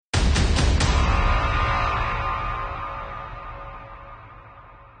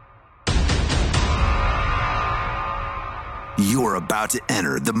You're about to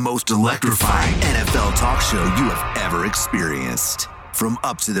enter the most electrifying NFL talk show you have ever experienced. From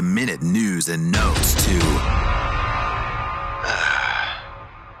up-to-the-minute news and notes to...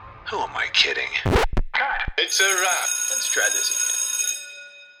 who am I kidding? Cut. It's a wrap. Let's try this again.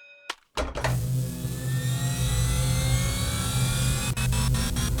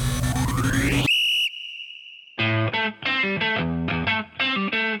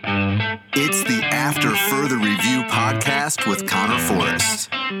 It's the After Further Review podcast with Connor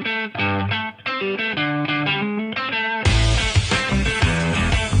Forrest. Want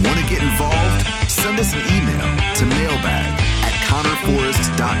to get involved? Send us an email to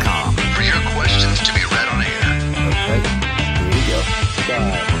mailbag@connorforrest.com for your questions to be read on air. Okay, here we go.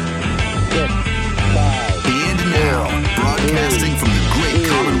 5, 6, 5. And now, broadcasting from the great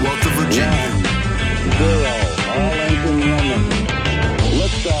Commonwealth of Virginia. 0, all engine running.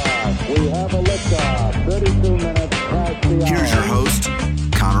 Liftoff. We have a liftoff. 32 minutes past the hour. Here's your host,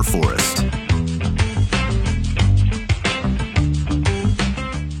 Connor Forrest.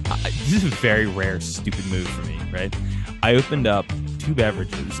 This is a very rare, stupid move for me, right? I opened up 2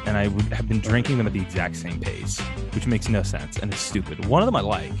 beverages, and I would have been drinking them at the exact same pace, which makes no sense, and it's stupid. One of them I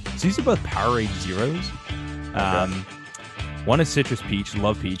like. So these are both Powerade Zeros. One is citrus peach,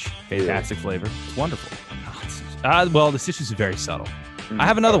 love peach, fantastic flavor. It's wonderful. Well, the citrus is very subtle. I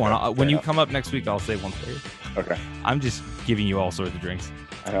have another one. When you come up next week, I'll save one for you. Okay. I'm just giving you all sorts of drinks.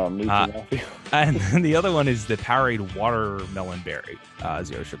 I know, I'm losing off you. And then the other one is the Powerade Watermelon Berry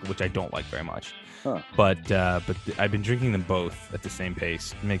Zero Sugar, which I don't like very much. Huh. But I've been drinking them both at the same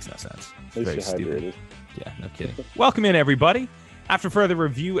pace. It makes no sense. It's At very least you're stupid. hydrated. Yeah, no kidding. Welcome in, everybody. After Further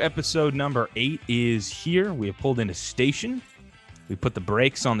Review, episode number 8 is here. We have pulled into station. We put the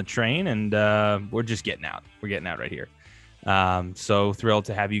brakes on the train, and we're just getting out. We're getting out right here. So thrilled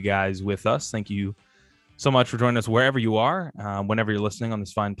to have you guys with us. Thank you so much for joining us wherever you are, whenever you're listening on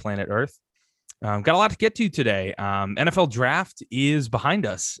this fine planet Earth. Got a lot to get to today. NFL draft is behind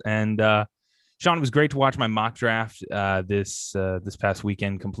us, and Sean, it was great to watch my mock draft this past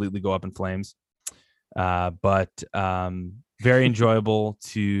weekend completely go up in flames. But very enjoyable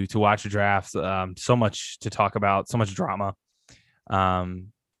to watch a draft. So much to talk about, so much drama.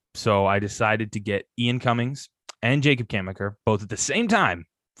 So I decided to get Ian Cummings and Jacob Kamiker both at the same time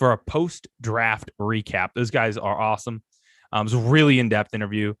for a post-draft recap. Those guys are awesome. It was a really in-depth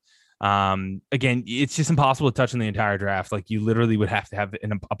interview. Again, it's just impossible to touch on the entire draft. Like, you literally would have to have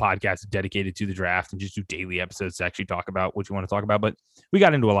a podcast dedicated to the draft and just do daily episodes to actually talk about what you want to talk about. But we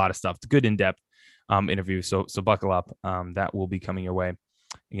got into a lot of stuff. It's a good in-depth interview. So buckle up. That will be coming your way.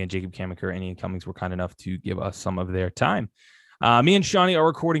 Again, Jacob Kamiker and Ian Cummings were kind enough to give us some of their time. Me and Shawnee are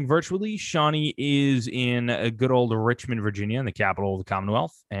recording virtually. Shawnee is in a good old Richmond, Virginia, in the capital of the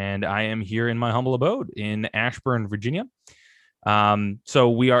Commonwealth. And I am here in my humble abode in Ashburn, Virginia. So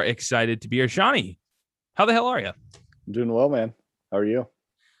we are excited to be here. Shawnee, how the hell are you? I'm doing well, man. How are you?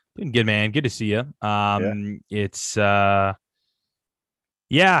 Doing good, man. Good to see you. It's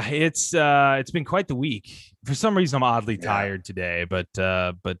been quite the week. For some reason, I'm oddly tired today, but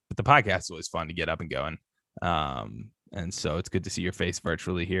the podcast is always fun to get up and going. And so it's good to see your face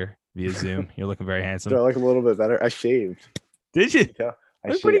virtually here via Zoom. You're looking very handsome. Do I look a little bit better? I shaved. Did you? Yeah,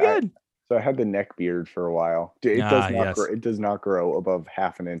 That's pretty good. So I had the neck beard for a while. Dude, it does not grow above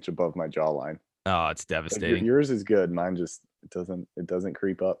half an inch above my jawline. Oh, it's devastating. Like, yours is good. Mine just it doesn't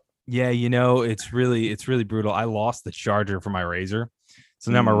creep up. Yeah, it's really brutal. I lost the charger for my razor,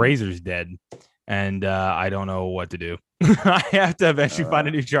 so now my razor's dead, and I don't know what to do. I have to eventually find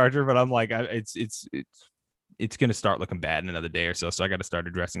a new charger, but I'm like, it's going to start looking bad in another day or so. So I got to start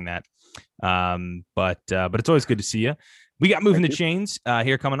addressing that. But it's always good to see you. We got Moving the Chains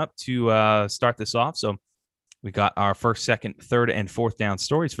here coming up to start this off. So we got our first, second, third, and fourth down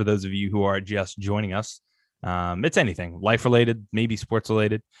stories for those of you who are just joining us. It's anything life related, maybe sports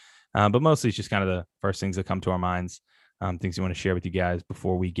related, but mostly it's just kind of the first things that come to our minds, things we want to share with you guys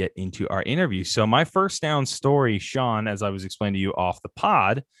before we get into our interview. So my first down story, Sean, as I was explaining to you off the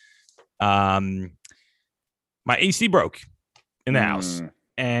pod, my AC broke in the house.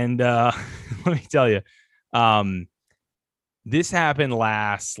 And let me tell you, this happened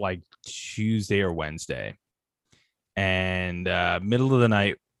last like Tuesday or Wednesday. And middle of the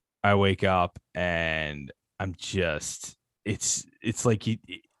night, I wake up and I'm just, it's like you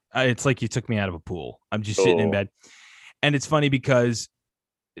took me out of a pool. I'm just sitting in bed. And it's funny because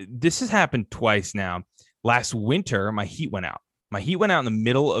this has happened twice now. Last winter, my heat went out. My heat went out in the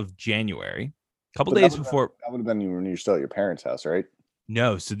middle of January. A couple days before. That would have been when you were still at your parents' house, right?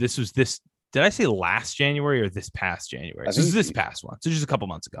 No. So this was this. Did I say last January or this past January? This is this past one. So just a couple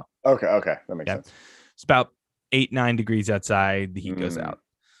months ago. Okay. That makes sense. It's about 8-9 degrees outside. The heat goes out.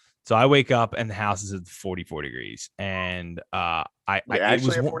 So I wake up and the house is at 44 degrees. And I it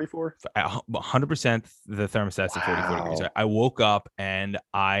was 44? 100% the thermostat's at 44 degrees. I woke up and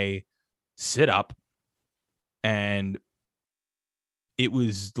I sit up and it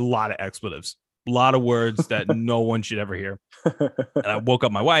was a lot of expletives, a lot of words that no one should ever hear. And I woke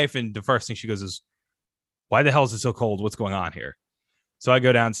up my wife, and the first thing she goes is, "Why the hell is it so cold? What's going on here?" So I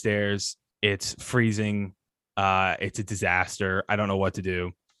go downstairs. It's freezing. It's a disaster. I don't know what to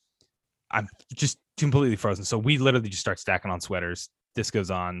do. I'm just completely frozen. So we literally just start stacking on sweaters. This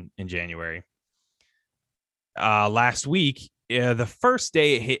goes on in January. Last week, the first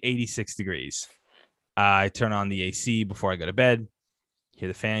day it hit 86 degrees. I turn on the AC before I go to bed, hear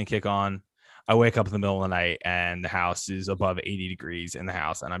the fan kick on. I wake up in the middle of the night and the house is above 80 degrees in the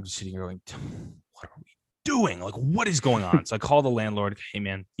house. And I'm just sitting here going, what are we doing? Like, what is going on? So I call the landlord. Hey,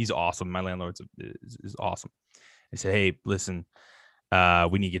 man, he's awesome. My landlord is awesome. I said, hey, listen,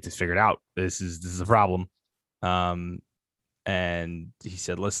 we need to get this figured out. This is a problem. And he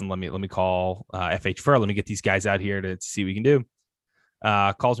said, listen, let me call FH Fur. Let me get these guys out here to see what we can do.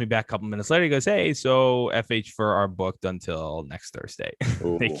 Calls me back a couple minutes later. He goes, hey, so FH Fur are booked until next Thursday.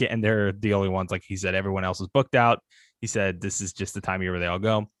 They can't, and they're the only ones. Like he said, everyone else is booked out. He said, this is just the time of year where they all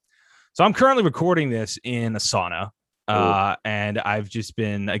go. So I'm currently recording this in a sauna. And I've just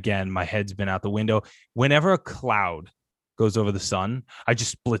been, again, my head's been out the window. Whenever a cloud goes over the sun, I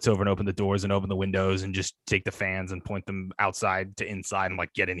just splits over and open the doors and open the windows and just take the fans and point them outside to inside and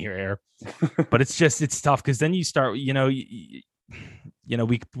like get in here air. But it's tough because then you start,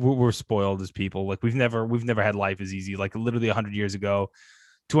 we're spoiled as people. Like we've never had life as easy. Like literally 100 years ago,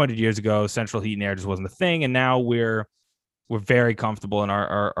 200 years ago, central heat and air just wasn't a thing. And now we're very comfortable in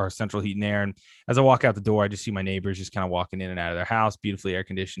our central heat and air. And as I walk out the door, I just see my neighbors just kind of walking in and out of their house, beautifully air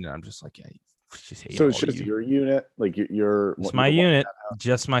conditioned. And I'm just like, yeah, so it's just your unit, like it's my unit,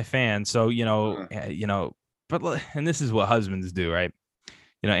 just my fan. So, but, and this is what husbands do, right?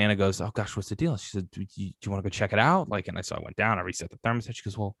 Anna goes, oh gosh, what's the deal? She said, do you want to go check it out? Like, and I went down, I reset the thermostat. She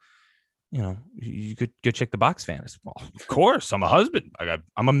goes, well, you could go check the box fan. I said, well, of course, I'm a husband.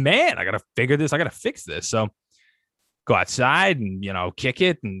 I'm a man. I got to figure this. I got to fix this. So go outside and, kick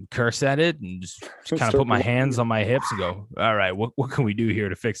it and curse at it and just kind of put my hands on my hips and go, all right, what can we do here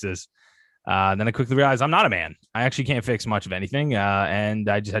to fix this? Then I quickly realized I'm not a man. I actually can't fix much of anything. And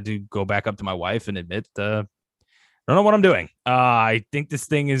I just had to go back up to my wife and admit, I don't know what I'm doing. I think this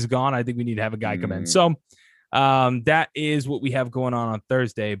thing is gone. I think we need to have a guy come in. So that is what we have going on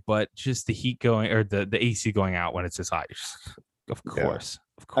Thursday, but just the heat going or the AC going out when it's this hot. Of course.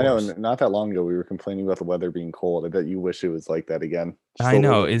 I know. Not that long ago, we were complaining about the weather being cold. I bet you wish it was like that again. I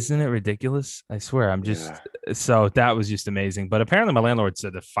know. Isn't it ridiculous? I swear. So that was just amazing. But apparently my landlord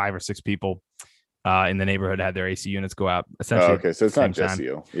said that 5 or 6 people in the neighborhood had their AC units go out. Essentially. Okay. So it's not just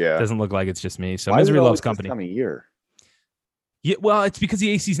you. Yeah. It doesn't look like it's just me. So misery loves company. This time of year? Yeah, well, it's because the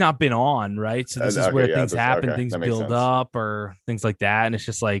AC's not been on, right? So this is where things happen, things build up or things like that. And it's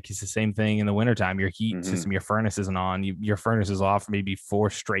just like, it's the same thing in the wintertime. Your heat system, your furnace isn't on. Your furnace is off for maybe 4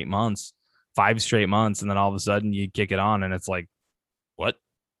 straight months, 5 straight months. And then all of a sudden you kick it on and it's like, what?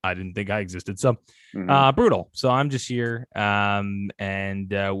 I didn't think I existed. So brutal. So I'm just here and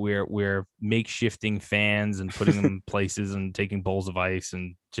we're makeshifting fans and putting them in places and taking bowls of ice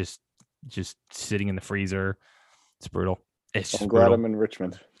and just sitting in the freezer. It's brutal. I'm glad I'm in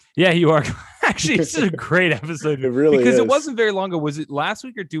Richmond. Yeah, you are. Actually, it's a great episode. It really because is. It wasn't very long ago. Was it last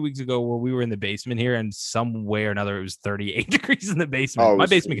week or 2 weeks ago where we were in the basement here and some way or another it was 38 degrees in the basement? My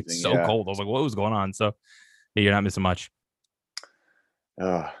basement gets so cold. I was like, what was going on? So yeah, you're not missing much.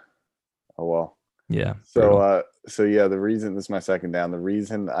 Oh well. Yeah. So yeah, the reason this is my second down. The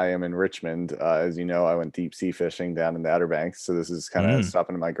reason I am in Richmond, as you know, I went deep sea fishing down in the Outer Banks. So this is kind of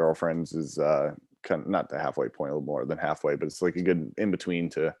stopping at my girlfriend's is kind of not the halfway point, a little more than halfway, but it's like a good in between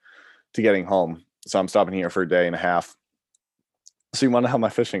to getting home. So I'm stopping here for a day and a half. So you want to know how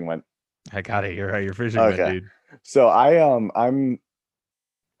my fishing went? I gotta hear how your fishing went, dude. So I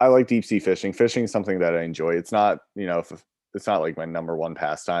like deep sea fishing. Fishing is something that I enjoy. It's not, it's not like my number one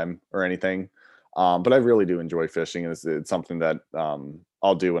pastime or anything. But I really do enjoy fishing. And it's something that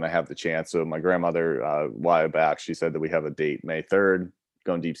I'll do when I have the chance. So my grandmother, a while back, she said that we have a date May 3rd,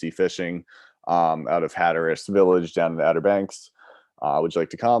 going deep sea fishing out of Hatteras Village down in the Outer Banks. Would you like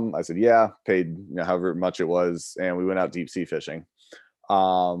to come? I said, yeah, paid however much it was. And we went out deep sea fishing.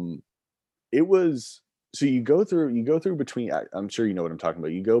 It was, so you go through between, I'm sure you know what I'm talking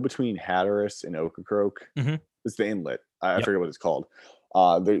about. You go between Hatteras and Ocracoke. It's the inlet. I forget what it's called.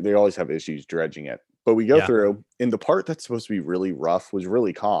 They always have issues dredging it, but we go through, and the part that's supposed to be really rough was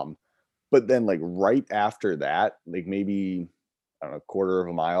really calm. But then like right after that, like maybe I don't know, quarter of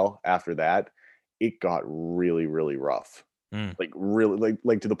a mile after that, it got really, really rough. Like really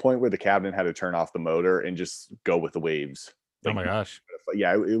like to the point where the captain had to turn off the motor and just go with the waves. Oh Like, my gosh.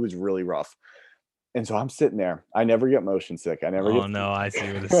 yeah, it was really rough. And so I'm sitting there. I never get motion sick. I never Oh get no, I see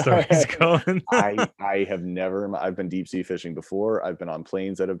where the story's going. I have never I've been deep sea fishing before. I've been on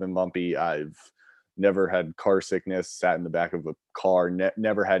planes that have been bumpy. I've never had car sickness, sat in the back of a car,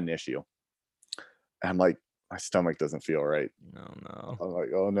 never had an issue. And I'm like, my stomach doesn't feel right. Oh no. I'm like,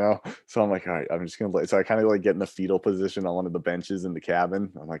 oh no. So I'm like, all right, I'm just gonna so I kind of like get in the fetal position on one of the benches in the cabin.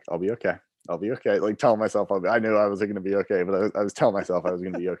 I'm like, I'll be okay. I'll be okay. Like telling myself, I knew I wasn't gonna be okay, but I was telling myself I was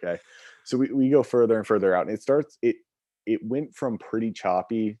gonna be okay. So we go further and further out, and it went from pretty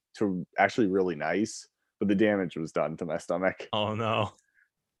choppy to actually really nice, but the damage was done to my stomach. Oh no.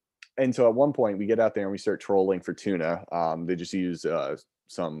 And so at one point we get out there and we start trolling for tuna. They just use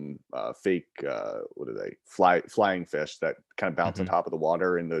some fake what are they flying fish that kind of bounce on top of the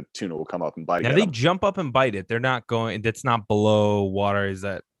water, and the tuna will come up and bite. Now they jump up and bite it. They're not going. That's not below water. Is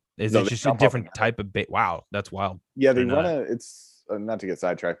it just a different type of bait? Wow, that's wild. Yeah, they run it's not to get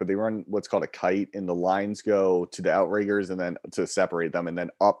sidetracked, but they run what's called a kite, and the lines go to the outriggers and then to separate them, and then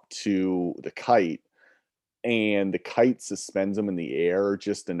up to the kite. And the kite suspends them in the air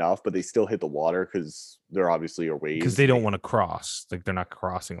just enough, but they still hit the water because they're obviously a waves. Because they don't want to cross. Like they're not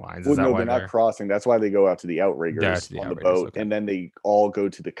crossing lines. Well, no, they're not crossing. That's why they go out to the outriggers on the boat. Okay. And then they all go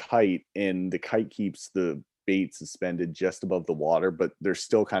to the kite, and the kite keeps the bait suspended just above the water, but they're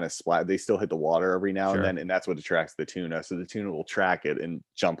still kind of splat. They still hit the water every now and then, and that's what attracts the tuna. So the tuna will track it and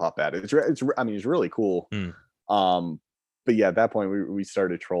jump up at it. It's really cool. But yeah, at that point we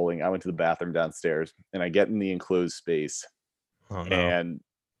started trolling. I went to the bathroom downstairs, and I get in the enclosed space, and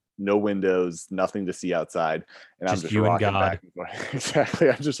no windows, nothing to see outside, and just I'm just rocking back and forth. Exactly,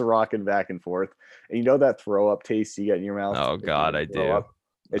 I'm just rocking back and forth. And you know that throw up taste you get in your mouth? Oh God, I do. Up?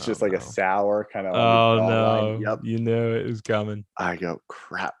 It's just like a sour kind of. Oh no! Yep, you knew it was coming. I go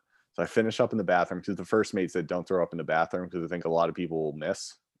crap. So I finish up in the bathroom because the first mate said don't throw up in the bathroom because I think a lot of people will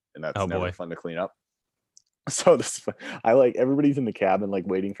miss, and that's never fun to clean up. So I like everybody's in the cabin like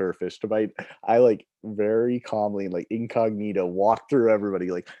waiting for a fish to bite. I like very calmly like incognito walk through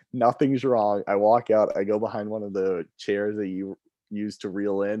everybody like nothing's wrong. I walk out, I go behind one of the chairs that you use to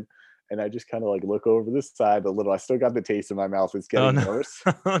reel in, and I just kind of like look over this side a little. I still got the taste in my mouth. It's getting worse.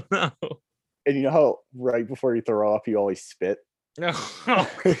 Oh no. And you know how right before you throw up you always spit? Oh,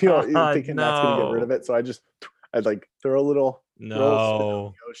 you're thinking that's gonna get rid of it. So I'd like throw a little spit in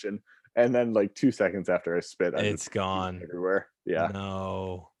the ocean. And then like 2 seconds after I spit, it's gone everywhere. Yeah.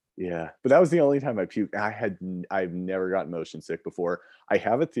 No. Yeah. But that was the only time I puked. I've never gotten motion sick before. I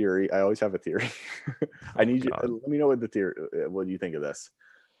have a theory. I always have a theory. I need you. Let me know what the theory. What do you think of this?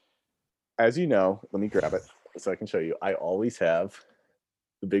 As you know, let me grab it so I can show you. I always have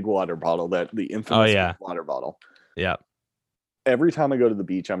the big water bottle, the infamous water bottle. Yeah. Every time I go to the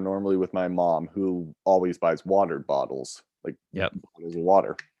beach, I'm normally with my mom, who always buys water bottles, like bottles of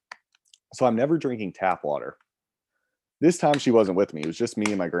water. So I'm never drinking tap water. This time she wasn't with me. It was just me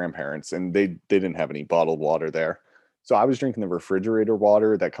and my grandparents, and they didn't have any bottled water there. So I was drinking the refrigerator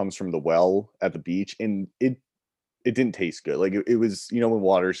water that comes from the well at the beach, and it didn't taste good. Like it was, when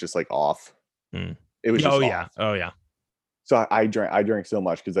water is just like off. It was just off. Oh yeah. So I drank so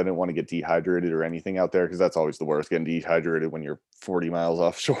much because I didn't want to get dehydrated or anything out there, because that's always the worst, getting dehydrated when you're 40 miles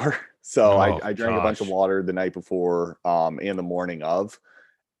offshore. So I drank a bunch of water the night before and the morning of.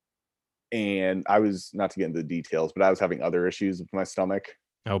 And I was, not to get into the details, but I was having other issues with my stomach.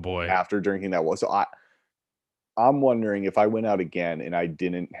 Oh boy. After drinking that water. So I'm wondering if I went out again and I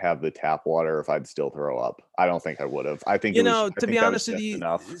didn't have the tap water, if I'd still throw up. I don't think I would have. I think, to be honest with you,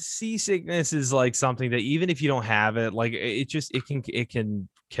 seasickness is like something that even if you don't have it, like it can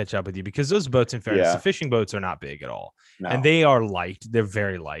catch up with you, because those boats, in fairness, the fishing boats are not big at all. No. And they are light. They're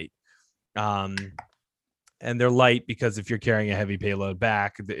very light. And they're light because if you're carrying a heavy payload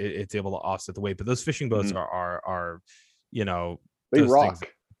back, it's able to offset the weight. But those fishing boats are they rock.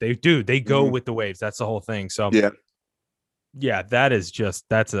 They do. They go with the waves. That's the whole thing. So yeah,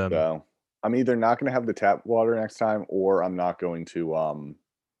 So I'm either not going to have the tap water next time, or I'm not going to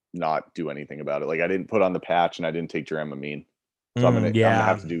not do anything about it. Like I didn't put on the patch, and I didn't take Dramamine. So I'm gonna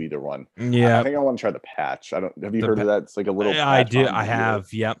have to do either one. Yeah, I think I want to try the patch. Have you heard of that? It's like a little. I do. I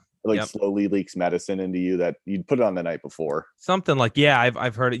have. Yep. Slowly leaks medicine into you that you'd put it on the night before. Something like,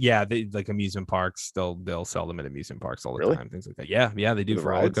 I've heard it. Yeah, they, like amusement parks, they'll sell them at amusement parks all the time. Things like that. Yeah, they do for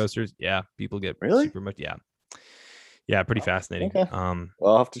roller coasters. Yeah, people get super much. Yeah, pretty fascinating. Okay.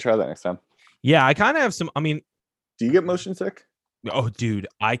 Well, I'll have to try that next time. Yeah, I kind of have some. I mean, do you get motion sick? Oh, dude,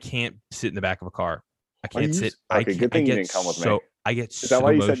 I can't sit in the back of a car. I Are can't you sit. s- I Okay, can't. good I thing you get didn't come with me. so. I get Is that so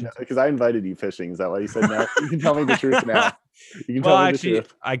why you said no? motion. Because I invited you fishing. Is that why you said no? You can tell me the truth now. You can Well, tell me the actually,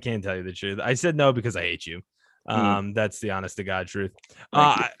 truth. I can't tell you the truth. I said no because I hate you. Mm, That's the honest to God truth.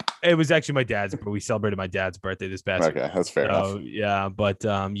 thank you. It was actually my dad's, but we celebrated my dad's birthday this past week. Okay, that's fair enough. So yeah, but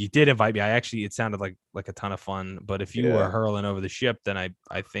you did invite me. It sounded like a ton of fun. But if you Yeah. were hurling over the ship, then I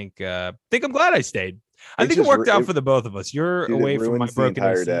think I'm glad I stayed. I It think it just worked ru- out it- for the both of us. You're Dude, it away from my ruins the broken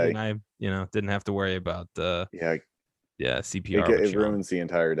entire AC, day. and I didn't have to worry about Yeah, CPR. with it Sean. ruins the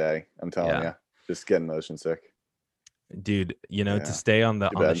entire day. I'm telling Yeah. you, just getting motion sick. Dude, Yeah. to stay on the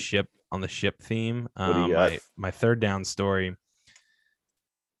Too bad. ship theme. What do you got? My third down story.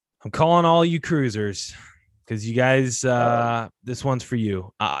 I'm calling all you cruisers because you guys, this one's for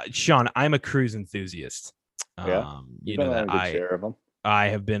you. Sean, I'm a cruise enthusiast. Yeah, You You've know been on that a good share of them. I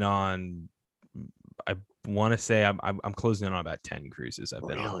have been on, I want to say I'm closing in on about 10 cruises I've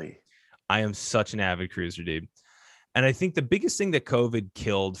been on. Really? I am such an avid cruiser, dude. And I think the biggest thing that COVID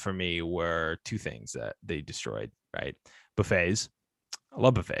killed for me were two things that they destroyed, right? Buffets. I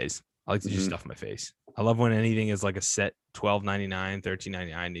love buffets. I like to just Mhm. stuff my face. I love when anything is like a set $12.99,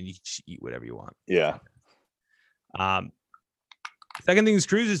 $13.99, and you just eat whatever you want. Yeah. Second thing is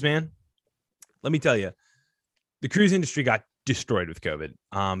cruises, man. Let me tell you, the cruise industry got destroyed with COVID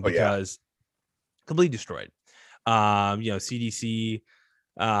because completely destroyed. CDC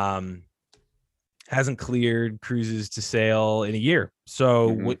hasn't cleared cruises to sail in a year. So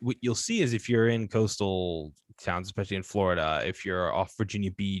Mhm. what you'll see is if you're in coastal towns, especially in Florida, if you're off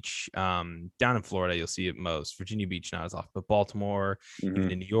Virginia Beach, down in Florida, you'll see it most. Virginia Beach not as often, but Baltimore, even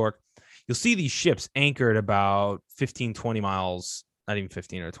Mhm. in New York, you'll see these ships anchored about 15, 20 miles, not even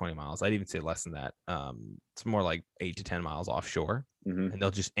 15 or 20 miles. I'd even say less than that. It's more like 8 to 10 miles offshore, Mhm. and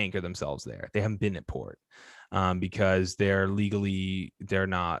they'll just anchor themselves there. They haven't been at port because they're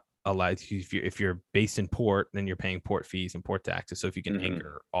not allowed to. If you're based in port, then you're paying port fees and port taxes. So if you can Mhm.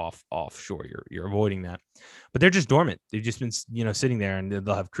 anchor offshore, you're avoiding that. But they're just dormant. They've just been sitting there, and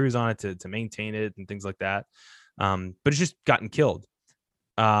they'll have crews on it to maintain it and things like that. But it's just gotten killed,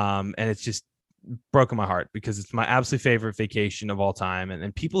 and it's just broken my heart because it's my absolute favorite vacation of all time.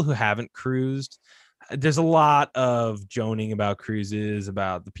 And people who haven't cruised, there's a lot of joning about cruises,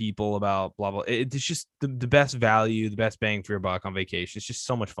 about the people, about blah blah. It's just the best value, the best bang for your buck on vacation. It's just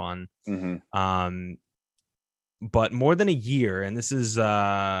so much fun. Mhm. But more than a year, and this is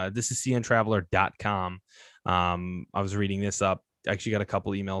cntraveler.com. I was reading this up. Actually got a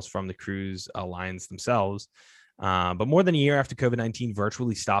couple emails from the cruise lines themselves. But more than a year after COVID-19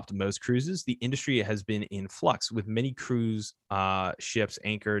 virtually stopped most cruises, the industry has been in flux, with many cruise ships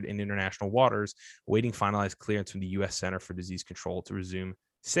anchored in international waters, awaiting finalized clearance from the U.S. Center for Disease Control to resume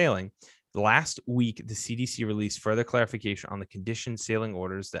sailing. Last week, the CDC released further clarification on the conditioned sailing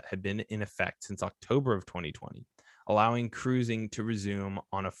orders that had been in effect since October of 2020, allowing cruising to resume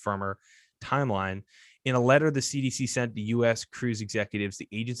on a firmer timeline. In a letter the CDC sent the U.S. cruise executives, the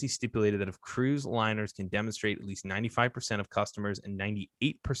agency stipulated that if cruise liners can demonstrate at least 95% of customers and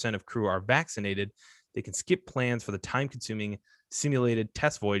 98% of crew are vaccinated, they can skip plans for the time-consuming simulated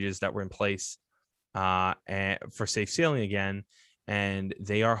test voyages that were in place for safe sailing again. And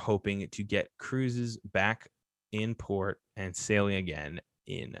they are hoping to get cruises back in port and sailing again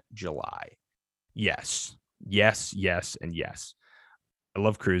in July. Yes, and yes. I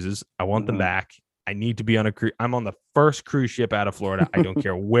love cruises. I want them Mhm. back. I need to be on a cruise. I'm on the first cruise ship out of Florida. I don't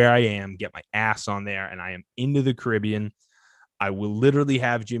care where I am. Get my ass on there, and I am into the Caribbean. I will literally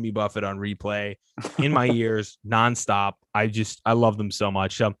have Jimmy Buffett on replay in my ears nonstop. I love them so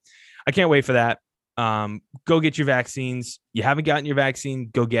much. So I can't wait for that. Go get your vaccines. You haven't gotten your vaccine,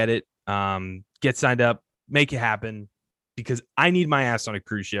 go get it. Get signed up, make it happen, because I need my ass on a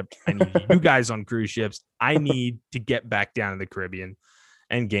cruise ship. I need you guys on cruise ships. I need to get back down to the Caribbean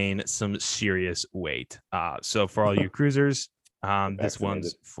and gain some serious weight. So for all you cruisers, this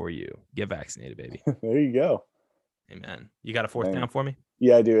one's for you. Get vaccinated, baby. There you go. Amen. You got a fourth Man. down for me?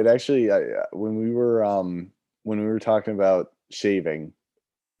 Yeah, I do. It actually, when we were talking about shaving,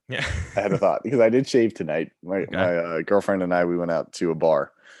 Yeah. I had a thought because I did shave tonight. My girlfriend and I, we went out to a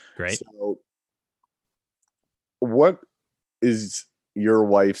bar. Great. So, what is your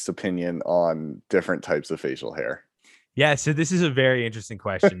wife's opinion on different types of facial hair? Yeah, so this is a very interesting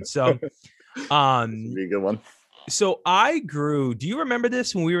question. So, This would be a good one. So I grew. Do you remember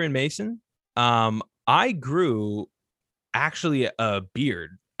this when we were in Mason? I grew actually a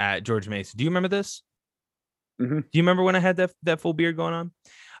beard at George Mason. Do you remember this? Mhm. Do you remember when I had that full beard going on?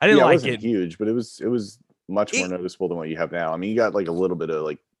 I didn't Yeah, it like wasn't it. huge, but it was much more noticeable than what you have now. I mean, you got like a little bit of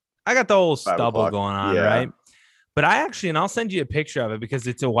like I got the old 5 stubble o'clock. going on, Yeah. right? But I actually, and I'll send you a picture of it because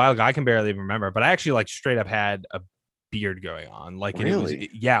it's a while ago. I can barely even remember, but I actually like straight up had a beard going on. Like, and Really?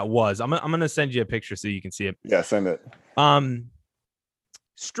 it was. I'm gonna send you a picture so you can see it. Yeah, send it.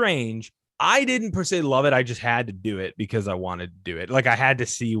 Strange. I didn't per se love it. I just had to do it because I wanted to do it. Like I had to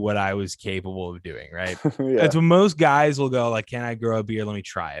see what I was capable of doing. Right. Yeah. That's when most guys will go like, "Can I grow a beard? Let me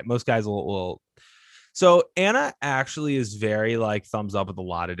try it." Most guys will. So Anna actually is very like thumbs up with a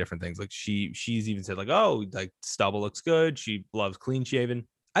lot of different things. Like she's even said like, "Oh, like stubble looks good." She loves clean shaven.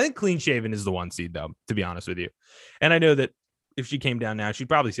 I think clean shaven is the one seed though, to be honest with you. And I know that if she came down now, she'd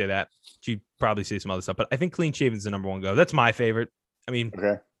probably say that. She'd probably say some other stuff, but I think clean shaven is the number one go. That's my favorite. I mean,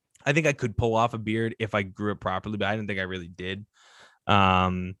 Okay. I think I could pull off a beard if I grew it properly, but I didn't think I really did.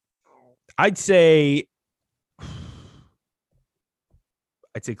 I'd say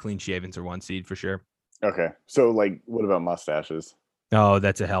clean shavens are one seed for sure. Okay. So like, what about mustaches? Oh,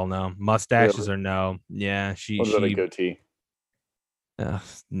 that's a hell no. Mustaches are no. Yeah, What about a goatee? No,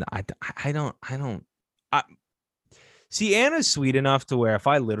 I don't. See, Anna's sweet enough to where if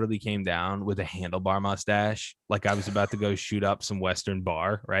I literally came down with a handlebar mustache, like I was about to go shoot up some Western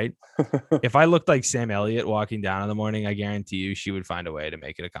bar, right? If I looked like Sam Elliott walking down in the morning, I guarantee you she would find a way to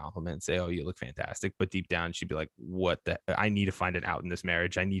make it a compliment and say, "Oh, you look fantastic." But deep down, she'd be like, "What the? I need to find it out in this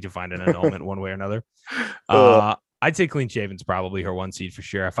marriage. I need to find an annulment one way or another." I'd say clean shaven's probably her one seed for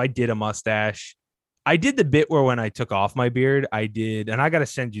sure. If I did a mustache, I did the bit where when I took off my beard, I did, and I got to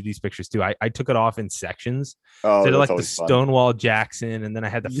send you these pictures too. I took it off in sections. Oh, so that's like the always fun. Stonewall Jackson, and then I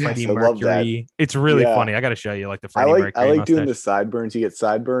had the Yes, Freddie I love that. Mercury. It's really Yeah. funny. I got to show you like the I Freddie Mercury. like doing the mustache. sideburns. You get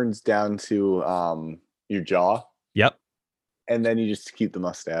sideburns down to your jaw, Yep, and then you just keep the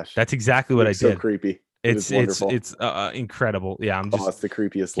mustache. that's exactly what I It's so did. creepy. It's wonderful. incredible. Yeah, I'm Oh, just it's the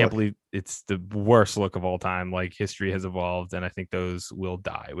creepiest can't look. believe it's the worst look of all time. Like history has evolved, and I think those will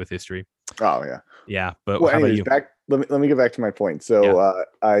die with history. Oh yeah. Yeah, but Well, how about anyways, you? let me get back to my point. So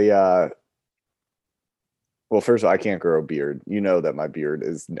well, first of all, I can't grow a beard. You know that my beard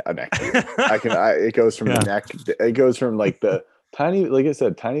is a neck beard. It goes from the neck. It goes from like the tiny, like I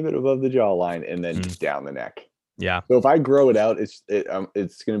said, tiny bit above the jawline, and then just down the neck. Yeah. So if I grow it out, it's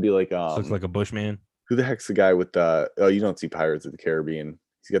gonna be like Looks like a Bushman. Who the heck's the guy with the? Oh, you don't see Pirates of the Caribbean.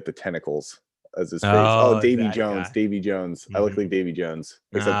 He's got the tentacles as his face. Oh, Davy that Jones. guy. Davy Jones. I look like Davy Jones,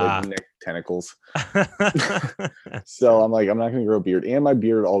 except like neck tentacles. So I'm like, I'm not gonna grow a beard, and my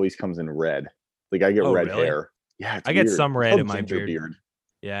beard always comes in red. Like I get red really? hair. Yeah, it's I get weird. some It's red called in my ginger beard.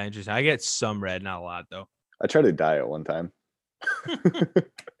 Yeah, interesting. I get some red, not a lot though. I tried to dye it one time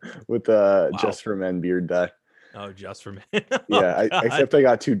with Just for Men beard dye. Oh, just for me. Yeah, except I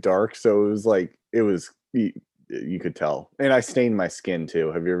got too dark, so it was you could tell, and I stained my skin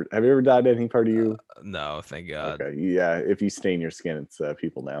too. Have you ever dyed any part of you? No, thank God. Okay, yeah. If you stain your skin, it's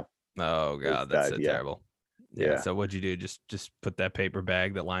people know. Oh God, that's dyed, so yeah. terrible. Yeah. So what'd you do? Just put that paper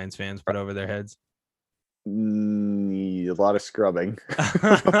bag that Lions fans put over their heads. A lot of scrubbing.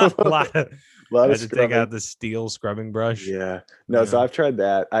 a lot of scrubbing. Take out the steel scrubbing brush. Yeah. No, so I've tried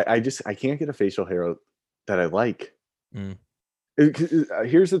that. I can't get a facial hair that I like.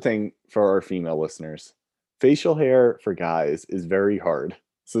 Here's the thing for our female listeners. Facial hair for guys is very hard.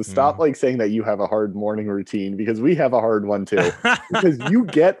 So stop like saying that you have a hard morning routine, because we have a hard one too. Because you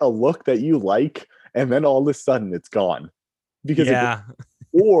get a look that you like, and then all of a sudden it's gone. Because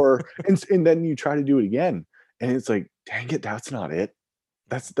and then you try to do it again, and it's like, dang it, that's not it.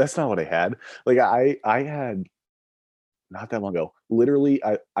 That's not what I had. Like I had not that long ago. Literally,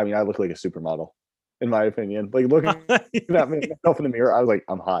 I mean, I look like a supermodel, in my opinion. Like looking at myself in the mirror, I was like,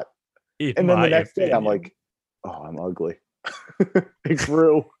 I'm hot. And then the next day, I'm like, oh, I'm ugly. It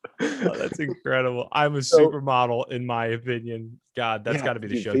grew. Oh, that's incredible. I'm a supermodel, in my opinion. God, that's got to be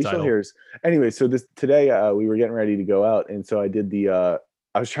the show title. Hairs. Anyway, so today we were getting ready to go out, and so I did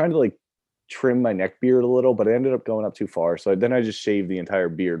I was trying to like trim my neck beard a little, but I ended up going up too far. So then I just shaved the entire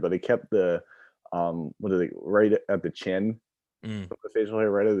beard, but I kept the right at the chin, the facial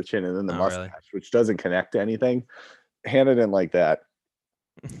hair right at the chin, and then the mustache, which doesn't connect to anything. Hannah didn't like that.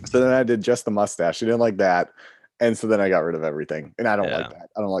 So then I did just the mustache. She didn't like that. And so then I got rid of everything. And I don't like that.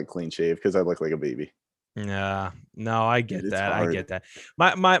 I don't like clean shave because I look like a baby. Yeah. No, I get that. Hard. I get that.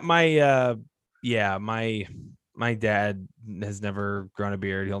 My dad has never grown a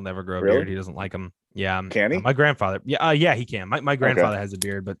beard. He'll never grow a beard. He doesn't like them. Yeah. Can he? My grandfather. Yeah, he can. My grandfather has a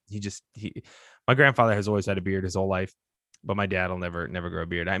beard, but my grandfather has always had a beard his whole life. But my dad will never grow a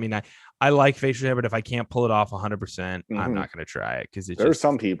beard. I mean, I like facial hair, but if I can't pull it off 100%, I'm not going to try it, because there are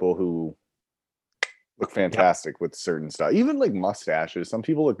some people who look fantastic with certain stuff. Even like mustaches. Some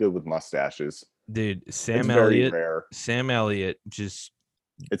people look good with mustaches. Dude, Sam Elliott just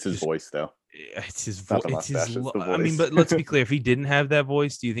It's his voice, though. It's his Not voice. the mustache, it's the I mean, voice. but let's be clear. If he didn't have that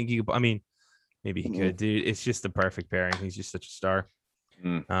voice, do you think he could? I mean, maybe he Mhm. could, dude. It's just the perfect pairing. He's just such a star.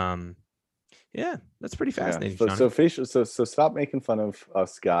 Yeah, that's pretty fascinating. So, Shawnee. so facial. So stop making fun of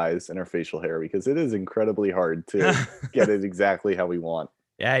us guys and our facial hair, because it is incredibly hard to get it exactly how we want.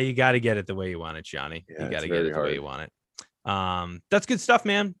 Yeah, you got to get it the way you want it, Johnny. Yeah, You got it's to get it very the way hard. you want it. That's good stuff,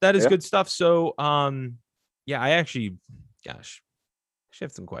 man. That is Yeah. good stuff. So, yeah, I actually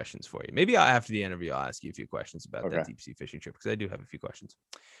have some questions for you. Maybe after the interview, I'll ask you a few questions about that Okay. deep sea fishing trip, because I do have a few questions.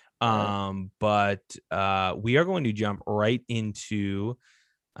 All But we are going to jump right into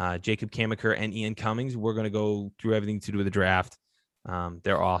Jacob Kamaker and Ian Cummings. We're going to go through everything to do with the draft.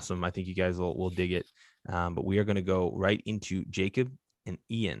 They're awesome. I think you guys will dig it. But we are going to go right into Jacob and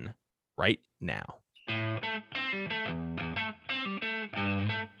Ian right now.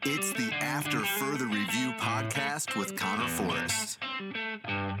 It's the After Further Review podcast with Connor Forrest.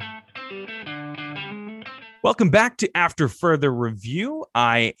 Welcome back to After Further Review.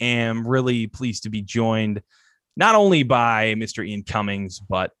 I am really pleased to be joined not only by Mr. Ian Cummings,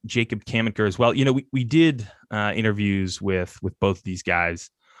 but Jacob Kamaker as well. You know, we did interviews with both of these guys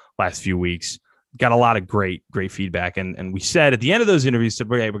last few weeks. Got a lot of great feedback. And we said at the end of those interviews, said,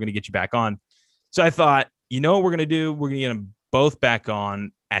 hey, we're going to get you back on. So I thought, you know what we're going to do? We're going to get them both back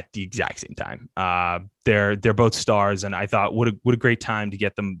on at the exact same time. They're both stars. And I thought, what a great time to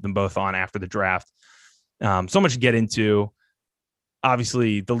get them both on after the draft. So much to get into.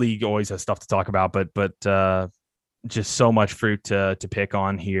 Obviously, the league always has stuff to talk about, but just so much fruit to pick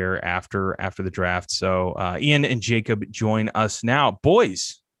on here after the draft. So Ian and Jacob join us now.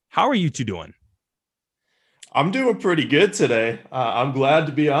 Boys, how are you two doing? I'm doing pretty good today. I'm glad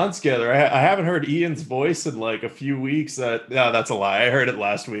to be on together. I haven't heard Ian's voice in like a few weeks. No, that's a lie. I heard it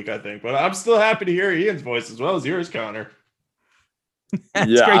last week, I think. But I'm still happy to hear Ian's voice as well as yours, Connor.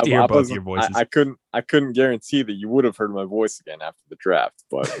 It's great to hear both your voices. I couldn't guarantee that you would have heard my voice again after the draft,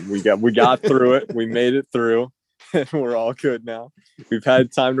 but we got through it. We made it through, and we're all good now. We've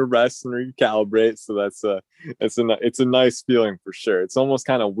had time to rest and recalibrate, so it's a nice feeling for sure. It's almost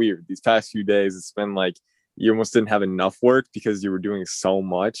kind of weird these past few days. It's been like you almost didn't have enough work because you were doing so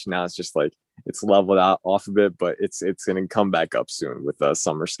much. Now it's just like it's leveled out off a bit, but it's going to come back up soon with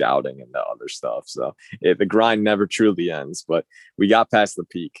summer scouting and the other stuff. So the grind never truly ends, but we got past the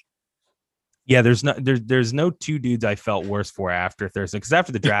peak. Yeah, there's no two dudes I felt worse for after Thursday, because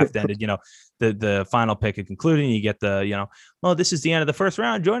after the draft ended, you know, the final pick had concluded, and you get the, you know, well, this is the end of the first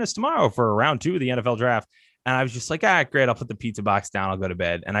round. Join us tomorrow for round 2 of the NFL draft. And I was just like, great. I'll put the pizza box down. I'll go to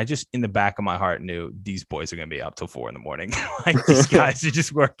bed. And I just, in the back of my heart, knew these boys are going to be up till 4 a.m. Like, these guys are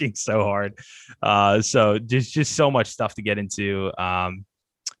just working so hard. So there's just so much stuff to get into. I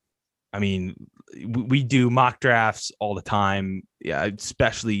mean, we do mock drafts all the time. Yeah,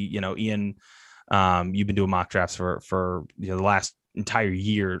 especially, you know, Ian, you've been doing mock drafts for you know, the last entire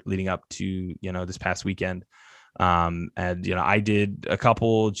year leading up to, you know, this past weekend. And, you know, I did a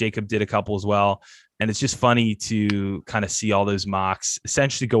couple, Jacob did a couple as well. And it's just funny to kind of see all those mocks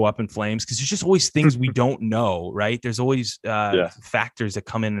essentially go up in flames, because there's just always things we don't know, right? There's always factors that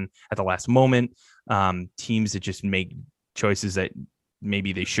come in at the last moment, teams that just make choices that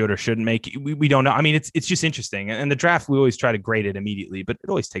maybe they should or shouldn't make. We don't know. I mean, it's just interesting. And the draft, we always try to grade it immediately, but it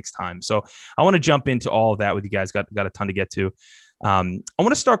always takes time. So I want to jump into all of that with you guys. Got a ton to get to. I want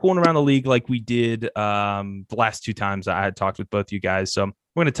to start going around the league like we did the last 2 times I had talked with both of you guys. So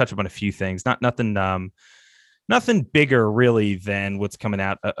we're going to touch upon a few things. Nothing bigger really than what's coming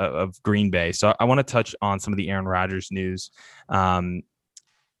out of Green Bay. So I want to touch on some of the Aaron Rodgers news.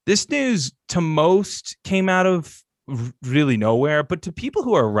 This news to most came out of really nowhere, but to people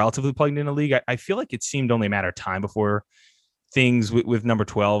who are relatively plugged in the league, I feel like it seemed only a matter of time before things with number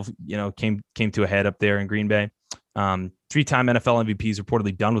 12, you know, came to a head up there in Green Bay. 3-time NFL MVPs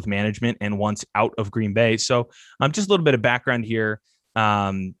reportedly done with management and once out of Green Bay. So just a little bit of background here.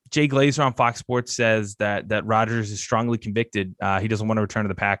 Jay Glazer on Fox Sports says that Rodgers is strongly convicted. He doesn't want to return to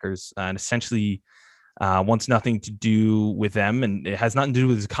the Packers and essentially wants nothing to do with them, and it has nothing to do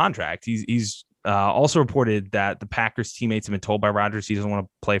with his contract. He's also reported that the Packers teammates have been told by Rodgers he doesn't want to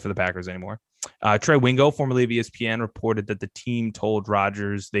play for the Packers anymore. Trey Wingo, formerly of ESPN, reported that the team told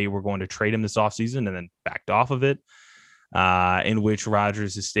Rodgers they were going to trade him this offseason and then backed off of it, in which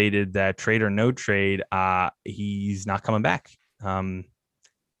Rodgers has stated that trade or no trade, he's not coming back.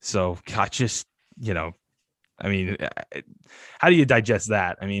 So just, you know, I mean, how do you digest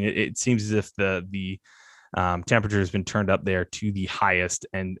that? I mean, it seems as if the temperature has been turned up there to the highest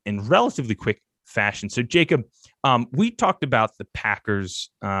and in relatively quick fashion. So Jacob, we talked about the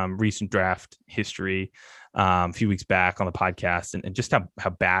Packers recent draft history. a few weeks back on the podcast, and just how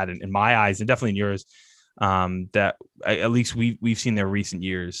bad in my eyes, and definitely in yours, that at least we've seen their recent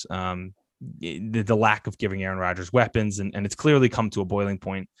years, the lack of giving Aaron Rodgers weapons, and it's clearly come to a boiling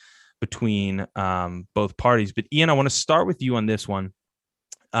point between both parties. But Ian, I want to start with you on this one,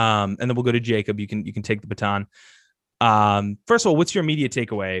 and then we'll go to Jacob. You can take the baton. First of all, what's your immediate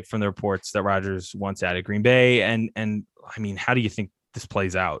takeaway from the reports that Rodgers wants out of Green Bay, and I mean, how do you think this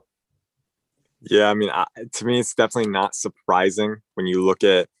plays out? Yeah, I mean, to me, it's definitely not surprising when you look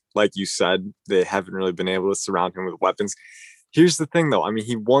at, like you said, they haven't really been able to surround him with weapons. Here's the thing, though. I mean,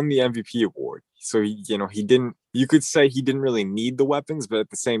 he won the MVP award, so he didn't. You could say he didn't really need the weapons, but at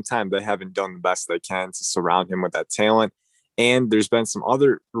the same time, they haven't done the best they can to surround him with that talent. And there's been some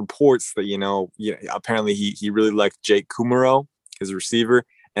other reports that apparently he really liked Jake Kumaro, his receiver,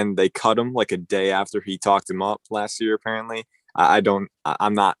 and they cut him like a day after he talked him up last year. Apparently,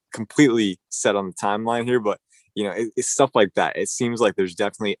 I'm not completely set on the timeline here, but it's stuff like that. It seems like there's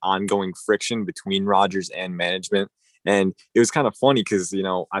definitely ongoing friction between Rodgers and management. And it was kind of funny because,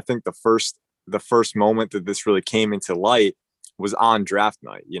 I think the first moment that this really came into light was on draft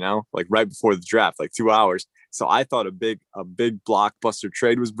night, like right before the draft, like 2 hours. So I thought a big blockbuster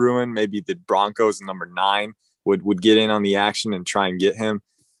trade was brewing. Maybe the Broncos, number 9, would get in on the action and try and get him.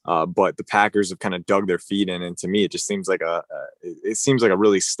 But the Packers have kind of dug their feet in. And to me, it just seems like a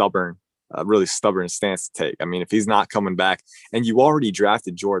really stubborn stance to take. I mean, if he's not coming back, and you already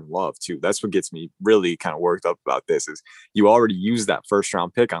drafted Jordan Love too, that's what gets me really kind of worked up about this, is you already used that first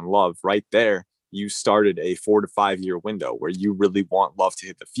round pick on Love right there. You started a 4 to 5 year window where you really want Love to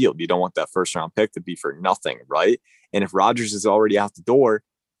hit the field. You don't want that first round pick to be for nothing, right? And if Rodgers is already out the door,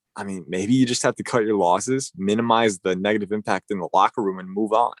 I mean, maybe you just have to cut your losses, minimize the negative impact in the locker room, and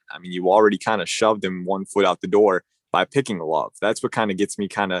move on. I mean, you already kind of shoved him 1 foot out the door by picking Love. That's what kind of gets me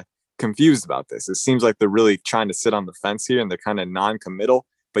kind of confused about this. It seems like they're really trying to sit on the fence here, and they're kind of non-committal,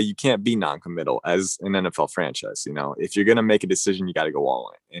 but you can't be non-committal as an NFL franchise. If you're going to make a decision, you got to go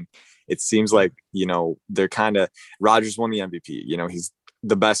all in. And it seems like, they're kind of, Rodgers won the MVP, he's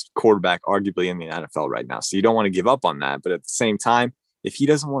the best quarterback arguably in the NFL right now. So you don't want to give up on that. But at the same time, if he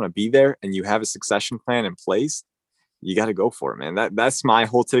doesn't want to be there and you have a succession plan in place, you got to go for it, man. That's my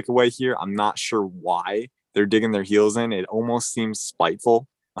whole takeaway here. I'm not sure why they're digging their heels in. It almost seems spiteful,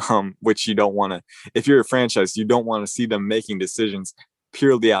 which you don't want to, if you're a franchise, you don't want to see them making decisions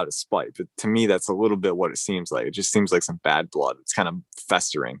purely out of spite. But to me, that's a little bit what it seems like. It just seems like some bad blood. It's kind of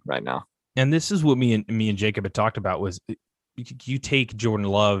festering right now. And this is what me and Jacob had talked about, was you take Jordan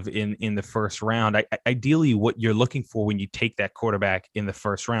Love in the first round. Ideally, what you're looking for when you take that quarterback in the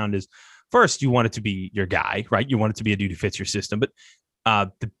first round is, first, you want it to be your guy, right? You want it to be a dude who fits your system. But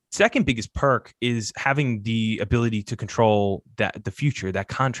the second biggest perk is having the ability to control the future, that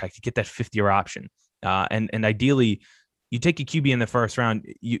contract, to get that 5th-year option. And ideally, you take a QB in the first round,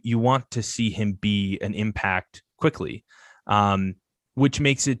 you want to see him be an impact quickly, which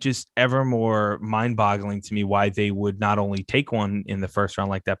makes it just ever more mind-boggling to me why they would not only take one in the first round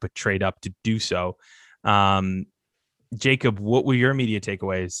like that, but trade up to do so. Jacob, what were your immediate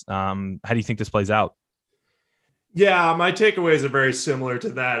takeaways? How do you think this plays out? Yeah, my takeaways are very similar to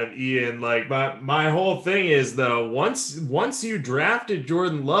that of Ian. Like my whole thing is, though, once you drafted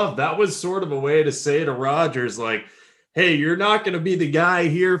Jordan Love, that was sort of a way to say to Rodgers, like, hey, you're not going to be the guy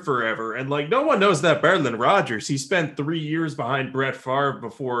here forever. And like, no one knows that better than Rodgers. He spent 3 years behind Brett Favre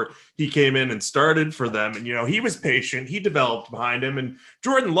before he came in and started for them. And, he was patient. He developed behind him. And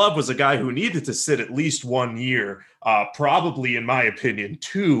Jordan Love was a guy who needed to sit at least 1 year, probably, in my opinion,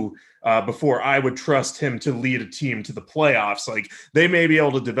 2, before I would trust him to lead a team to the playoffs. Like, they may be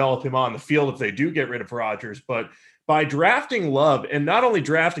able to develop him on the field if they do get rid of Rodgers. But by drafting Love, and not only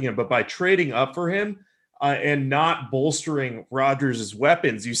drafting him, but by trading up for him, and not bolstering Rodgers'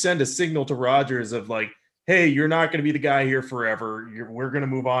 weapons, you send a signal to Rodgers of like, hey, you're not going to be the guy here forever. We're going to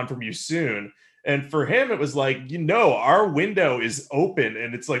move on from you soon. And for him, it was like, our window is open,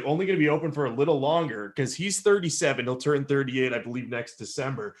 and it's like only going to be open for a little longer because he's 37. He'll turn 38, I believe, next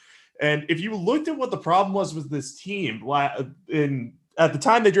December. And if you looked at what the problem was with this team, at the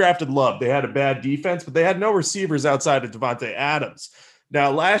time they drafted Love, they had a bad defense, but they had no receivers outside of Devontae Adams. Now,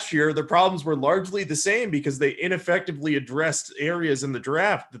 last year, the problems were largely the same because they ineffectively addressed areas in the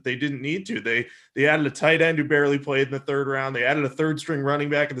draft that they didn't need to. They added a tight end who barely played in the 3rd round. They added a 3rd-string running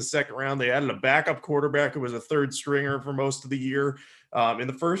back in the 2nd round. They added a backup quarterback who was a 3rd stringer for most of the year in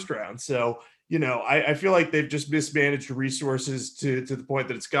the 1st round. So, I feel like they've just mismanaged resources to the point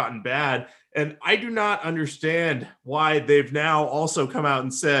that it's gotten bad. And I do not understand why they've now also come out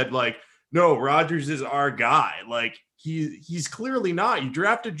and said, like, no, Rodgers is our guy. Like, he's clearly not. You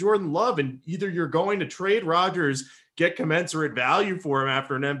drafted Jordan Love, and either you're going to trade Rodgers, get commensurate value for him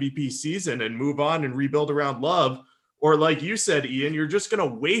after an MVP season and move on and rebuild around Love, or like you said, Ian, you're just going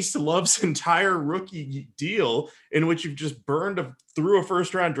to waste Love's entire rookie deal in which you've just burned through a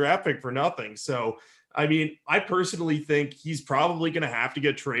first-round draft pick for nothing. So, I mean, I personally think he's probably going to have to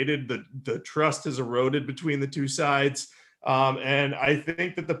get traded. The trust has eroded between the two sides. And I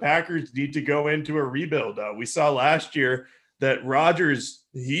think that the Packers need to go into a rebuild. We saw last year that Rodgers,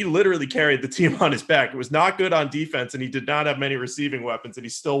 he literally carried the team on his back. It was not good on defense, and he did not have many receiving weapons, and he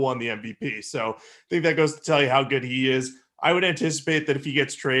still won the MVP. So I think that goes to tell you how good he is. I would anticipate that if he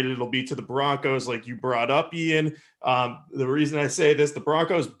gets traded, it'll be to the Broncos, like you brought up, Ian. The reason I say this, the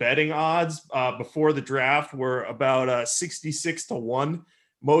Broncos betting odds before the draft were about 66-1.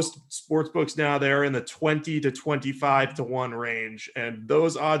 Most sports books now, they're in the 20 to 25-1 range. And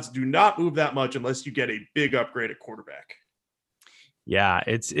those odds do not move that much unless you get a big upgrade at quarterback. Yeah,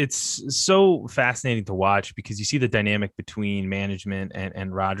 it's so fascinating to watch because you see the dynamic between management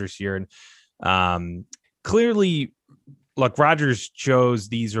and Rodgers here. And clearly, look, Rodgers chose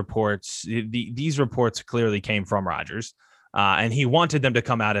these reports. These reports clearly came from Rodgers, and he wanted them to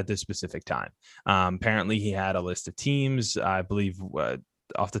come out at this specific time. Apparently, he had a list of teams. I believe,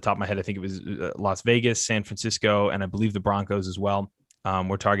 off the top of my head, I think it was Las Vegas, San Francisco, and I believe the Broncos as well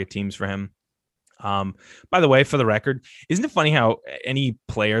were target teams for him. By the way, for the record, isn't it funny how any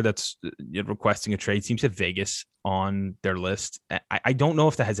player that's requesting a trade seems to have Vegas on their list? I don't know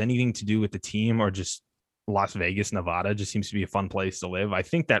if that has anything to do with the team or just Las Vegas, Nevada just seems to be a fun place to live. I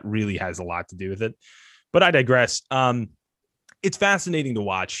think that really has a lot to do with it, but I digress. It's fascinating to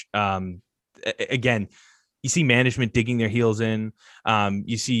watch. Again, you see management digging their heels in.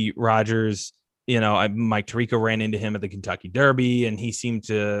 You see Rodgers, Mike Tirico ran into him at the Kentucky Derby, and he seemed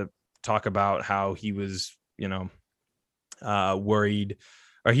to talk about how he was, worried,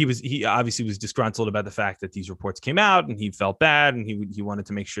 or he obviously was disgruntled about the fact that these reports came out, and he felt bad, and he wanted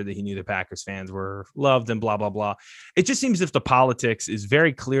to make sure that he knew the Packers fans were loved and blah, blah, blah. It just seems as if the politics is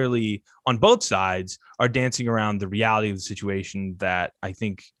very clearly on both sides are dancing around the reality of the situation that I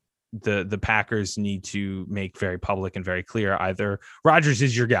think the Packers need to make very public and very clear. Either Rodgers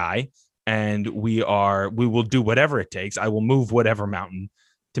is your guy and we will do whatever it takes. I will move whatever mountain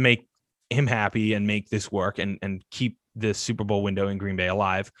to make him happy and make this work and keep this Super Bowl window in Green Bay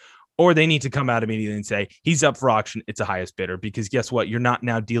alive, or they need to come out immediately and say he's up for auction. It's a highest bidder, because guess what? You're not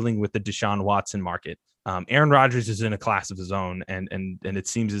now dealing with the Deshaun Watson market. Aaron Rodgers is in a class of his own. And it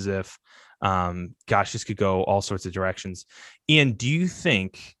seems as if, this could go all sorts of directions. Ian, do you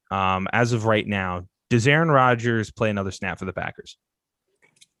think, as of right now, does Aaron Rodgers play another snap for the Packers?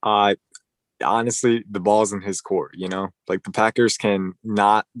 Honestly, the ball's in his court, like the Packers can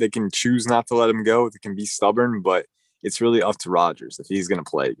choose not to let him go. They can be stubborn, but it's really up to Rodgers if he's going to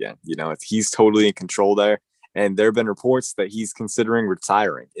play again. If he's totally in control there. And there have been reports that he's considering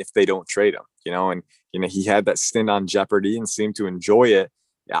retiring if they don't trade him, and he had that stint on Jeopardy and seemed to enjoy it.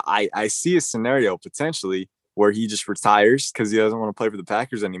 I see a scenario potentially where he just retires because he doesn't want to play for the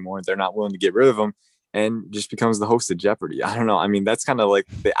Packers anymore. They're not willing to get rid of him and just becomes the host of Jeopardy. I don't know. I mean, that's kind of like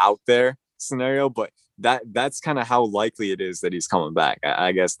the out there scenario, but that's kind of how likely it is that he's coming back.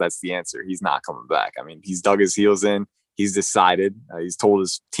 I guess that's the answer. He's not coming back. I mean, he's dug his heels in. He's decided. He's told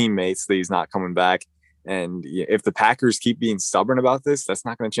his teammates that he's not coming back. And if the Packers keep being stubborn about this, that's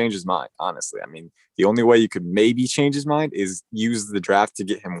not going to change his mind, honestly. I mean, the only way you could maybe change his mind is use the draft to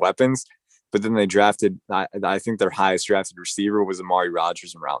get him weapons. But then they drafted, I think their highest drafted receiver was Amari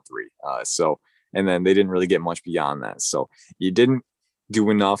Rodgers in round 3. And then they didn't really get much beyond that. So you didn't do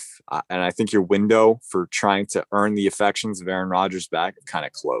enough. And I think your window for trying to earn the affections of Aaron Rodgers back kind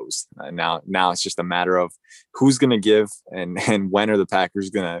of closed. And now it's just a matter of who's going to give and when are the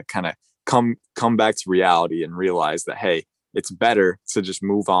Packers going to kind of come back to reality and realize that, hey, it's better to just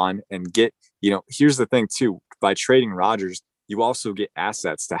move on and get, here's the thing too, by trading Rodgers, you also get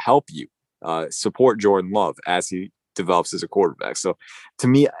assets to help you support Jordan Love as he develops as a quarterback. So to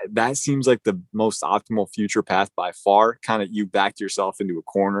me, that seems like the most optimal future path by far. Kind of you backed yourself into a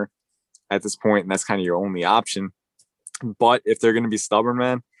corner at this point, and that's kind of your only option. But if they're going to be stubborn,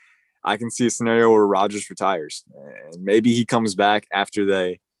 man, I can see a scenario where Rodgers retires and maybe he comes back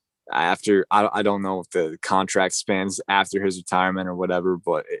after I don't know if the contract spans after his retirement or whatever,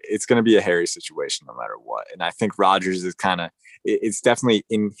 but it's going to be a hairy situation no matter what. And I think Rodgers is it's definitely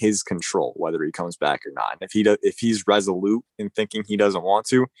in his control whether he comes back or not. And if he's resolute in thinking he doesn't want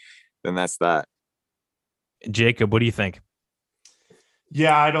to, then that's that. Jacob, what do you think?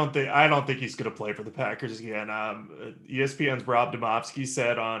 Yeah, I don't think he's going to play for the Packers again. ESPN's Rob Domofsky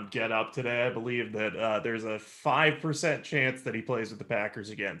said on Get Up today, I believe, that there's a 5% chance that he plays with the Packers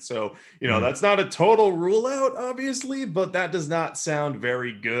again. So, that's not a total rule out, obviously, but that does not sound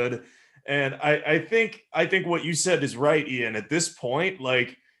very good. And I think what you said is right, Ian. At this point,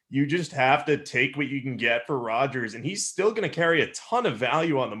 like, you just have to take what you can get for Rodgers, and he's still going to carry a ton of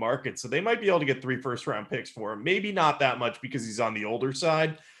value on the market. So they might be able to get 3 first-round picks for him. Maybe not that much because he's on the older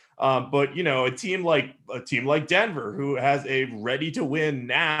side, but a team like Denver, who has a ready-to-win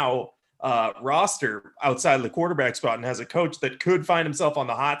now roster outside of the quarterback spot and has a coach that could find himself on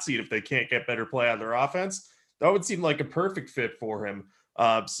the hot seat if they can't get better play out of their offense, that would seem like a perfect fit for him.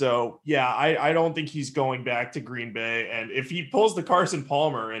 I don't think he's going back to Green Bay. And if he pulls the Carson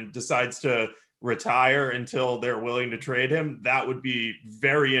Palmer and decides to retire until they're willing to trade him, that would be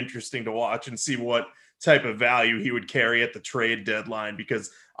very interesting to watch and see what type of value he would carry at the trade deadline,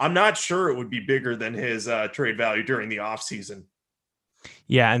 because I'm not sure it would be bigger than his trade value during the offseason.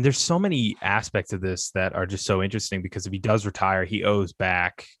 Yeah, and there's so many aspects of this that are just so interesting, because if he does retire, he owes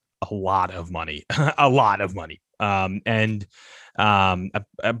back a lot of money, a lot of money. I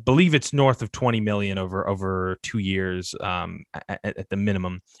believe it's north of 20 million over 2 years at the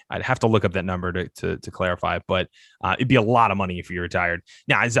minimum. I'd have to look up that number to clarify, but it'd be a lot of money if you're retired.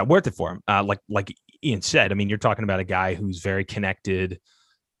 Now, is that worth it for him? Like Ian said, I mean, you're talking about a guy who's very connected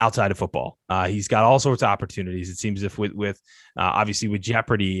outside of football. He's got all sorts of opportunities. It seems as if with obviously with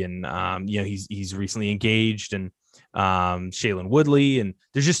Jeopardy and he's recently engaged, and Shailene Woodley, and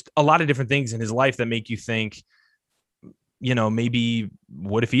there's just a lot of different things in his life that make you think, maybe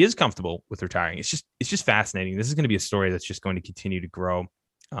what if he is comfortable with retiring? It's just fascinating. This is going to be a story that's just going to continue to grow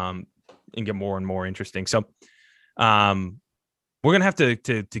and get more and more interesting. So we're going to have to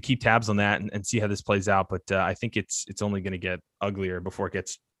keep tabs on that and see how this plays out. But I think it's only going to get uglier before it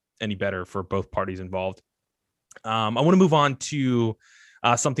gets any better for both parties involved. I want to move on to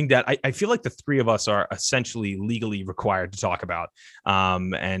something that I feel like the three of us are essentially legally required to talk about.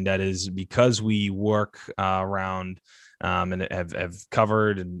 And that is because we work around and have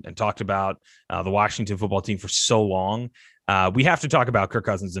covered and talked about the Washington football team for so long. We have to talk about Kirk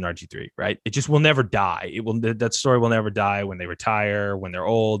Cousins and RG3, right? It just will never die. That story will never die. When they retire, when they're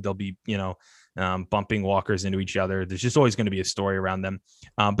old, they'll be, bumping walkers into each other. There's just always going to be a story around them.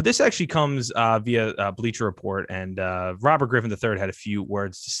 But this actually comes via Bleacher Report, and Robert Griffin III had a few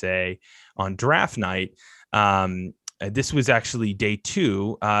words to say on draft night. This was actually day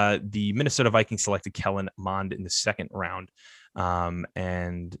 2. The Minnesota Vikings selected Kellen Mond in the second round.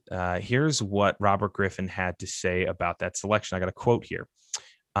 And here's what Robert Griffin had to say about that selection. I got a quote here.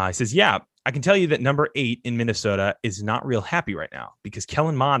 He says, "Yeah, I can tell you that number 8 in Minnesota is not real happy right now, because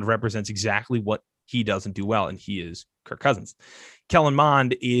Kellen Mond represents exactly what he doesn't do well, and he is Kirk Cousins. Kellen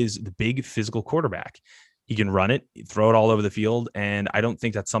Mond is the big physical quarterback. He can run it, throw it all over the field, and I don't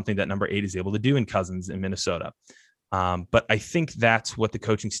think that's something that number 8 is able to do in Cousins in Minnesota. But I think that's what the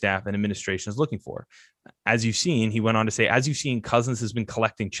coaching staff and administration is looking for. As you've seen," he went on to say, "as you've seen, Cousins has been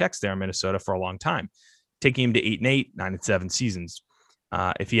collecting checks there in Minnesota for a long time, taking him to 8-8, 9-7 seasons.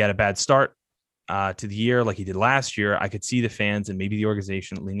 If he had a bad start to the year like he did last year, I could see the fans and maybe the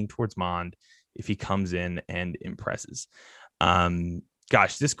organization leaning towards Mond if he comes in and impresses."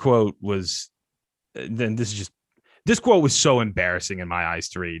 This quote was this quote was so embarrassing in my eyes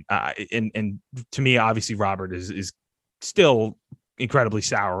to read. And to me, obviously, Robert is still incredibly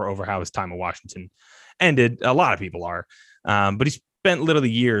sour over how his time in Washington ended. A lot of people are, but he spent literally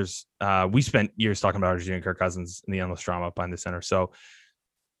years. We spent years talking about Argentina and Kirk Cousins and the endless drama behind the center. So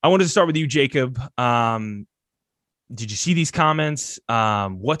I wanted to start with you, Jacob. Did you see these comments?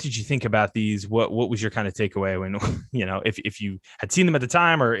 What did you think about these? What was your kind of takeaway when, if you had seen them at the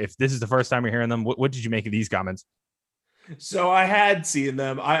time, or if this is the first time you're hearing them, what did you make of these comments? So I had seen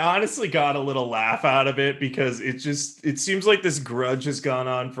them. I honestly got a little laugh out of it, because it seems like this grudge has gone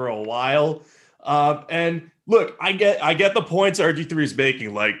on for a while. And look, I get the points RG3 is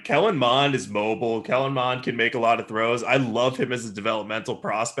making. Like, Kellen Mond is mobile. Kellen Mond can make a lot of throws. I love him as a developmental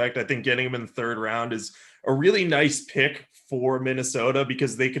prospect. I think getting him in the third round is a really nice pick for Minnesota,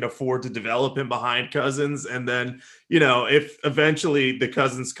 because they can afford to develop him behind Cousins. And then, if eventually the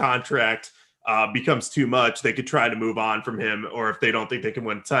Cousins contract becomes too much, they could try to move on from him, or if they don't think they can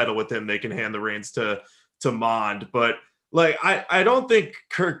win a title with him, they can hand the reins to Mond. But like, I don't think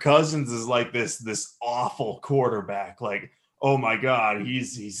Kirk Cousins is like this awful quarterback. Like, oh my God,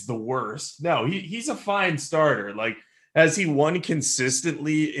 he's the worst. No, he's a fine starter. Like, has he won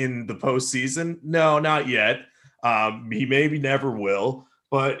consistently in the postseason? No, not yet. He maybe never will.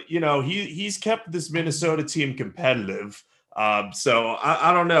 But he's kept this Minnesota team competitive. So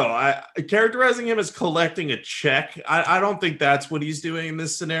I don't know. Characterizing him as collecting a check, I don't think that's what he's doing in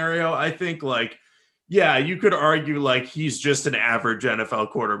this scenario. I think yeah, you could argue he's just an average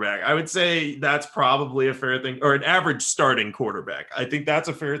NFL quarterback. I would say that's probably a fair thing, or an average starting quarterback. I think that's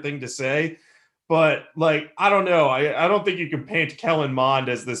a fair thing to say. But I don't know. I don't think you can paint Kellen Mond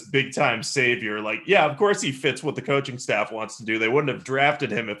as this big time savior. Yeah, of course he fits what the coaching staff wants to do. They wouldn't have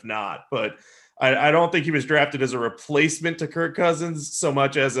drafted him if not. But I don't think he was drafted as a replacement to Kirk Cousins so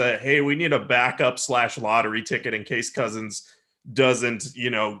much as hey, we need a backup / lottery ticket in case Cousins doesn't,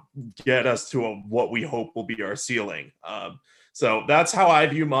 get us to what we hope will be our ceiling. So that's how I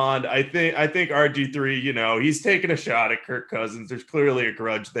view Mond. I think RG3, he's taking a shot at Kirk Cousins. There's clearly a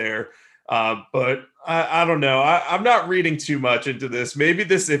grudge there. But I don't know. I'm not reading too much into this. Maybe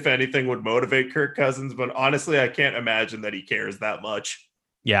this, if anything, would motivate Kirk Cousins, but honestly, I can't imagine that he cares that much.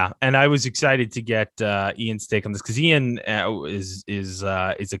 Yeah, and I was excited to get Ian's take on this because Ian is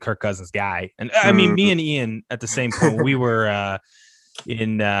a Kirk Cousins guy, and I mean, me and Ian at the same point, we were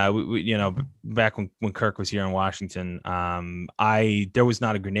back when Kirk was here in Washington. There was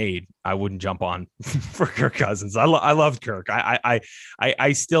not a grenade I wouldn't jump on for Kirk Cousins. I loved Kirk.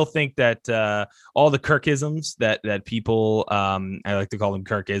 I still think that all the Kirkisms that people I like to call them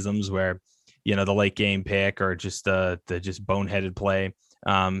Kirkisms, where the late game pick or just the boneheaded play.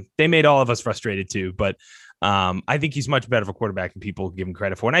 They made all of us frustrated too, but I think he's much better of a quarterback than people give him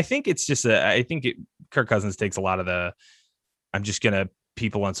credit for. And I think it's just Kirk Cousins takes a lot of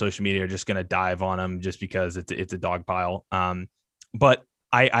people on social media are just going to dive on him just because it's a dog pile. But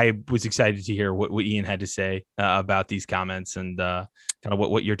I was excited to hear what Ian had to say about these comments and kind of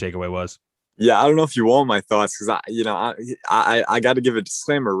what your takeaway was. Yeah, I don't know if you want my thoughts because I got to give a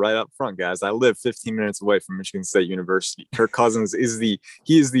disclaimer right up front, guys. I live 15 minutes away from Michigan State University. Kirk Cousins is the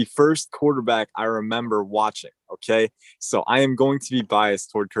first quarterback I remember watching. Okay, so I am going to be biased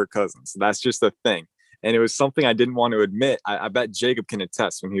toward Kirk Cousins. That's just a thing, and it was something I didn't want to admit. I bet Jacob can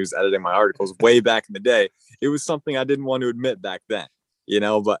attest when he was editing my articles way back in the day. It was something I didn't want to admit back then.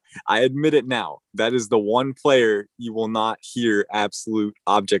 But I admit it now. That is the one player you will not hear absolute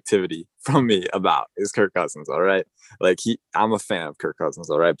objectivity from me about is Kirk Cousins. All right. I'm a fan of Kirk Cousins.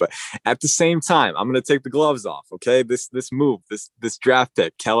 All right. But at the same time, I'm going to take the gloves off. Okay. This move, this draft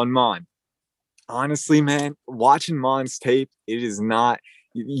pick, Kellen Mond. Honestly, man, watching Mond's tape, it is not.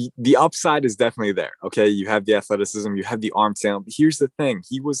 The upside is definitely there. Okay. You have the athleticism, you have the arm talent. But here's the thing.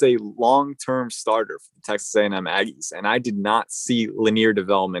 He was a long-term starter for the Texas A&M Aggies, and I did not see linear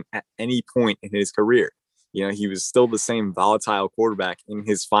development at any point in his career. He was still the same volatile quarterback in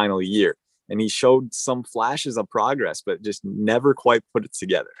his final year, and he showed some flashes of progress, but just never quite put it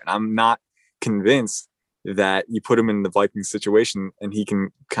together. And I'm not convinced that you put him in the Vikings situation and he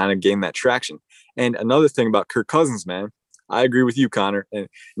can kind of gain that traction. And another thing about Kirk Cousins, man, I agree with you, Connor. And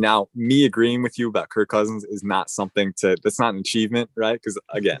now me agreeing with you about Kirk Cousins is not that's not an achievement, right? Because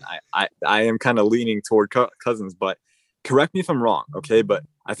again, I am kind of leaning toward Cousins, but correct me if I'm wrong. Okay. But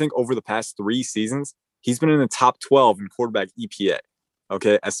I think over the past 3 seasons, he's been in the top 12 in quarterback EPA.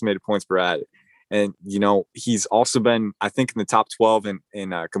 Okay. Estimated points per added. And, he's also been, I think, in the top 12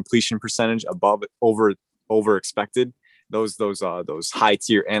 in completion percentage over expected. Those high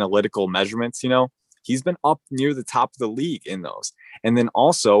tier analytical measurements, he's been up near the top of the league in those. And then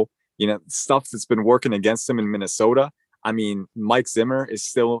also, stuff that's been working against him in Minnesota. I mean, Mike Zimmer is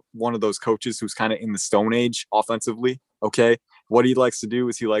still one of those coaches who's kind of in the Stone Age offensively. Okay. What he likes to do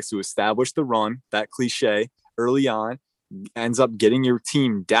is he likes to establish the run, that cliche early on, ends up getting your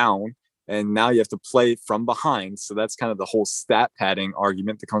team down. And now you have to play from behind. So that's kind of the whole stat padding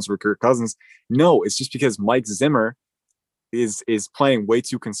argument that comes from Kirk Cousins. No, it's just because Mike Zimmer is playing way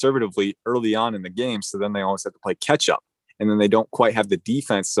too conservatively early on in the game. So then they always have to play catch up, and then they don't quite have the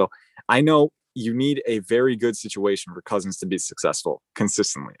defense. So I know you need a very good situation for Cousins to be successful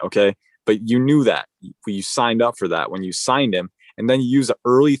consistently. Okay. But you knew that you signed up for that when you signed him, and then you use an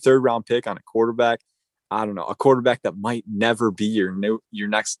early 3rd round pick on a quarterback. I don't know, a quarterback that might never be your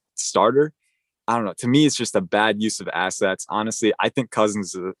next starter. I don't know. To me, it's just a bad use of assets. Honestly, I think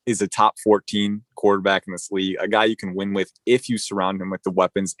Cousins is a top 14 quarterback in this league, a guy you can win with if you surround him with the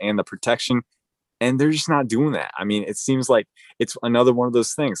weapons and the protection. And they're just not doing that. I mean, it seems like it's another one of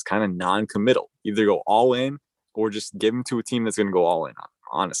those things, kind of non-committal. Either go all in or just give him to a team that's going to go all in on,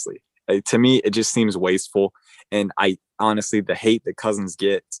 honestly. To me, it just seems wasteful. And honestly, the hate that Cousins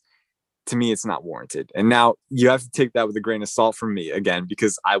gets, to me, it's not warranted. And now you have to take that with a grain of salt from me, again,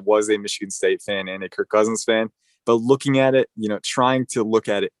 because I was a Michigan State fan and a Kirk Cousins fan. But looking at it, trying to look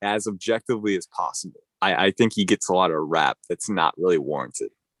at it as objectively as possible, I think he gets a lot of rap that's not really warranted.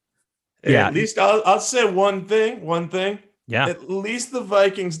 Yeah. At least I'll say one thing. Yeah. At least the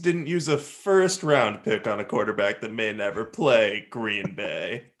Vikings didn't use a first round pick on a quarterback that may never play Green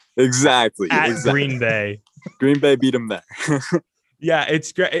Bay. Exactly. Green Bay. Green Bay beat them there. Yeah,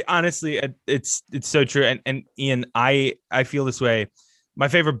 it's great. Honestly, it's so true. And Ian, I feel this way. My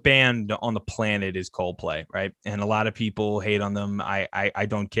favorite band on the planet is Coldplay, right? And a lot of people hate on them. I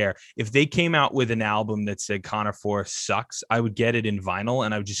don't care. If they came out with an album that said Connor Forrest sucks, I would get it in vinyl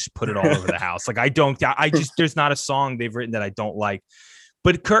and I would just put it all over the house. Like there's not a song they've written that I don't like.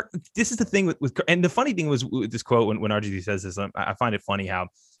 But Kirk, this is the thing with Kirk, and the funny thing was with this quote when RG3 says this, I find it funny how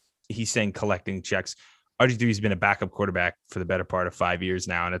he's saying collecting checks. RG3's been a backup quarterback for the better part of 5 years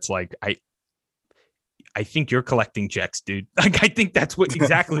now. And it's like, I think you're collecting checks, dude. Like, I think that's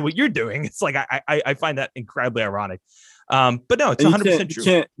exactly what you're doing. It's like, I find that incredibly ironic. But no, it's 100%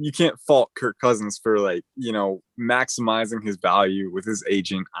 true. You can't fault Kirk Cousins for maximizing his value with his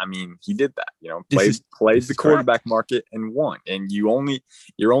agent. I mean, he did that, played the quarterback market and won. And you're only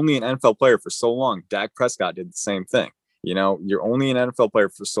an NFL player for so long. Dak Prescott did the same thing. You're only an NFL player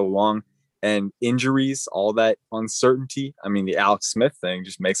for so long. And injuries, all that uncertainty. I mean, the Alex Smith thing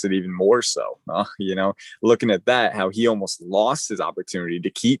just makes it even more so. Looking at that, how he almost lost his opportunity to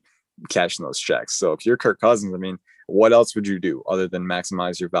keep cashing those checks. So if you're Kirk Cousins, I mean, what else would you do other than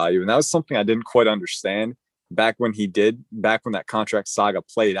maximize your value? And that was something I didn't quite understand back when that contract saga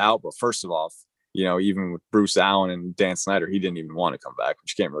played out. But first of all, even with Bruce Allen and Dan Snyder, he didn't even want to come back,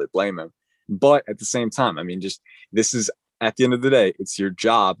 which you can't really blame him. But at the same time, I mean, this is, at the end of the day, it's your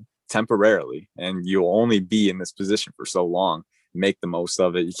job temporarily, and you'll only be in this position for so long. Make the most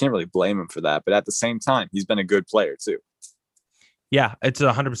of it. You can't really blame him for that. But at the same time, he's been a good player too. Yeah, it's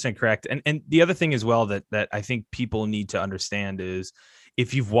 100% correct. And the other thing as well that I think people need to understand is,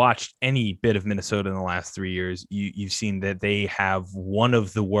 if you've watched any bit of Minnesota in the last 3 years, you've seen that they have one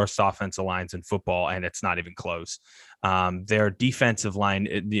of the worst offensive lines in football, and it's not even close. Their defensive line,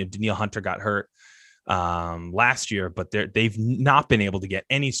 Danielle Hunter got hurt last year, but they've not been able to get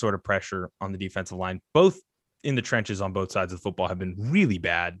any sort of pressure on the defensive line. Both in the trenches on both sides of the football have been really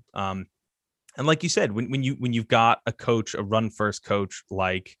bad. And like you said, when you've got a run first coach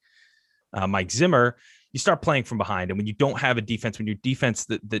like Mike Zimmer, you start playing from behind. And when you don't have a defense, when your defense,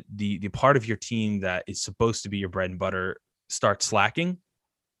 the part of your team that is supposed to be your bread and butter starts slacking,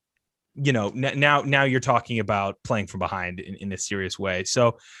 now you're talking about playing from behind in a serious way.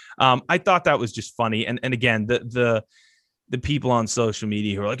 So I thought that was just funny. And again, the people on social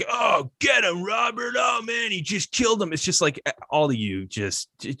media who are like, oh, get him, Robert. Oh man, he just killed him. It's just like, all of you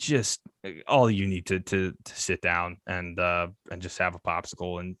all of you need to sit down and just have a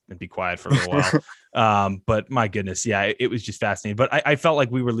popsicle and be quiet for a little while. But my goodness, yeah, it was just fascinating. But I felt like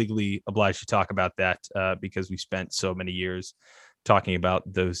we were legally obliged to talk about that because we spent so many years talking about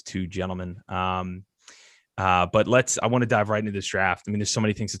those two gentlemen. But I want to dive right into this draft. I mean, there's so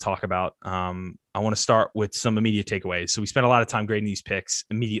many things to talk about. I want to start with some immediate takeaways. So we spent a lot of time grading these picks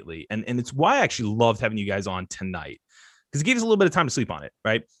immediately. And it's why I actually loved having you guys on tonight, because it gave us a little bit of time to sleep on it,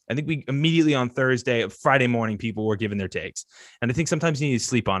 right? I think we immediately on Friday morning, people were giving their takes. And I think sometimes you need to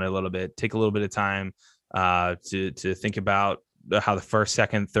sleep on it a little bit, take a little bit of time to think about how the first,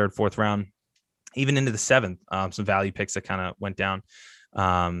 second, third, fourth round, even into the seventh, some value picks that kind of went down.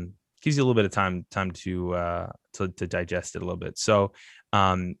 Gives you a little bit of time to digest it a little bit. So,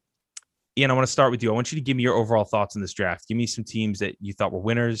 Ian, I want to start with you. I want you to give me your overall thoughts on this draft. Give me some teams that you thought were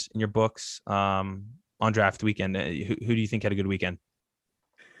winners in your books on draft weekend. Who do you think had a good weekend?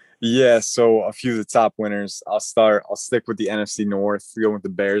 Yeah, so a few of the top winners. I'll stick with the NFC North. Go with the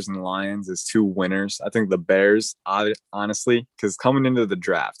Bears and the Lions as two winners. I think the Bears, honestly, because coming into the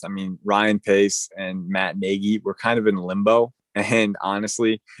draft, I mean, Ryan Pace and Matt Nagy were kind of in limbo. And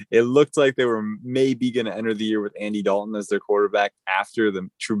honestly, it looked like they were maybe going to enter the year with Andy Dalton as their quarterback after the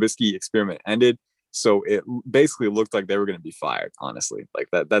Trubisky experiment ended. So it basically looked like they were going to be fired, honestly. Like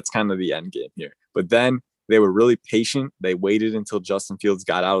that's kind of the end game here. But then they were really patient. They waited until Justin Fields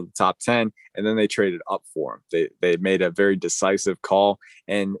got out of the top 10, and then they traded up for him. They made a very decisive call,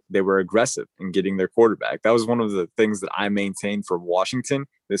 and they were aggressive in getting their quarterback. That was one of the things that I maintained for Washington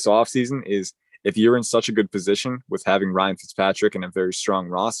this offseason is, if you're in such a good position with having Ryan Fitzpatrick and a very strong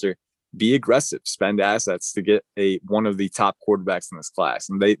roster, be aggressive, spend assets to get one of the top quarterbacks in this class.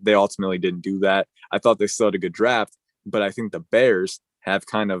 And they ultimately didn't do that. I thought they still had a good draft, but I think the Bears have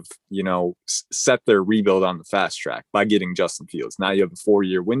kind of, set their rebuild on the fast track by getting Justin Fields. Now you have a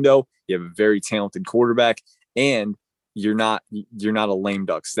 4-year window, you have a very talented quarterback, and you're not a lame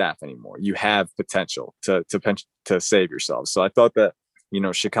duck staff anymore. You have potential to save yourself. So I thought that,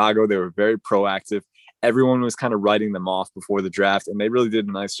 Chicago, they were very proactive. Everyone was kind of writing them off before the draft, and they really did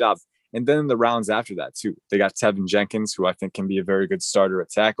a nice job. And then in the rounds after that too, they got Tevin Jenkins, who I think can be a very good starter at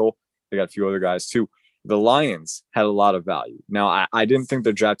tackle. They got a few other guys too. The Lions had a lot of value. Now, I didn't think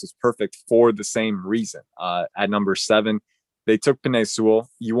their draft was perfect for the same reason. At number 7, they took Penei Sewell.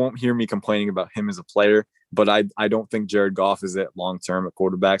 You won't hear me complaining about him as a player, but I don't think Jared Goff is it long-term at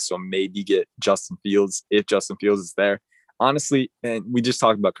quarterback. So maybe get Justin Fields if Justin Fields is there. Honestly, and we just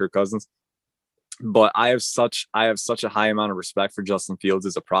talked about Kirk Cousins, but I have such a high amount of respect for Justin Fields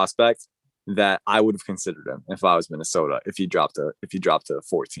as a prospect that I would have considered him if I was Minnesota, if he dropped to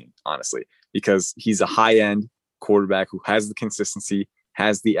 14, honestly, because he's a high-end quarterback who has the consistency,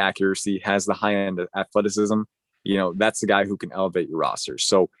 has the accuracy, has the high-end athleticism. That's the guy who can elevate your roster.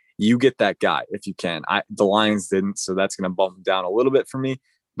 So you get that guy if you can. The Lions didn't, so that's going to bump him down a little bit for me.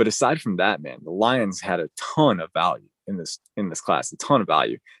 But aside from that, man, the Lions had a ton of value in this class, a ton of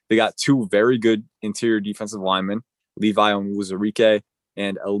value. They got 2 very good interior defensive linemen, Levi Onwuzurike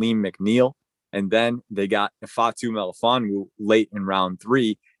and Aleem McNeil. And then they got Ifeatu Melifonwu late in round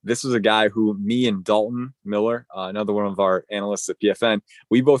 3. This was a guy who me and Dalton Miller, another one of our analysts at PFN,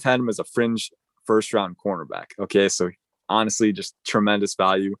 we both had him as a fringe first-round cornerback. Okay, so honestly, just tremendous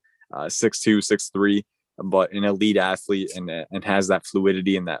value, 6'2", 6'3", but an elite athlete and has that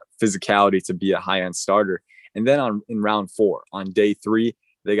fluidity and that physicality to be a high-end starter. And then in round 4, on day 3,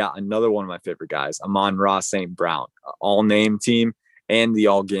 they got another one of my favorite guys, Amon-Ra St. Brown, all-name team and the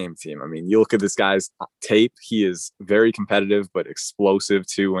all-game team. I mean, you look at this guy's tape, he is very competitive but explosive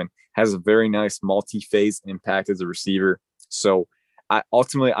too, and has a very nice multi-phase impact as a receiver. So I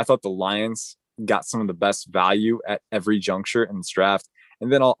thought the Lions got some of the best value at every juncture in this draft.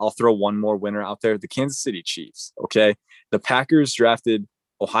 And then I'll throw one more winner out there, the Kansas City Chiefs. Okay, the Packers drafted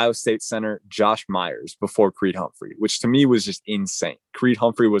Ohio State center Josh Myers before Creed Humphrey, which to me was just insane. Creed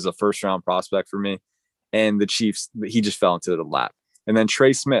Humphrey was a first-round prospect for me, and the Chiefs, he just fell into the lap. And then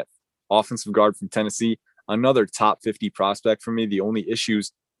Trey Smith, offensive guard from Tennessee, another top 50 prospect for me. The only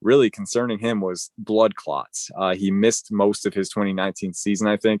issues really concerning him was blood clots. He missed most of his 2019 season,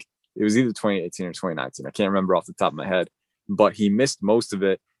 I think. It was either 2018 or 2019. I can't remember off the top of my head, but he missed most of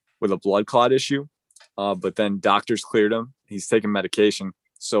it with a blood clot issue. But then doctors cleared him. He's taking medication.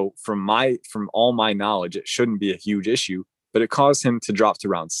 So from all my knowledge, it shouldn't be a huge issue, but it caused him to drop to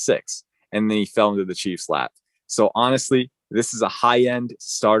round 6. And then he fell into the Chiefs' lap. So honestly, this is a high-end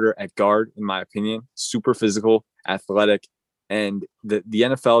starter at guard, in my opinion, super physical, athletic, and the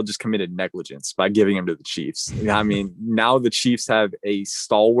NFL just committed negligence by giving him to the Chiefs. I mean, now the Chiefs have a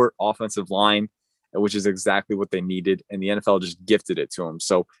stalwart offensive line, which is exactly what they needed, and the NFL just gifted it to them.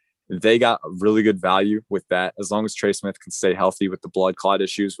 So they got a really good value with that, as long as Trey Smith can stay healthy with the blood clot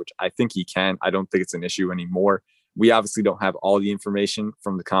issues, which I think he can. I don't think it's an issue anymore. We obviously don't have all the information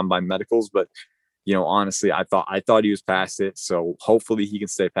from the combine medicals, but honestly, I thought he was past it. So hopefully he can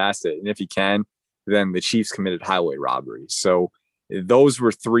stay past it. And if he can, then the Chiefs committed highway robbery. So those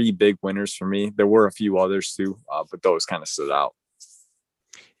were 3 big winners for me. There were a few others too, but those kind of stood out.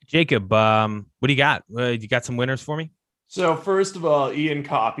 Jacob, what do you got? You got some winners for me? So first of all, Ian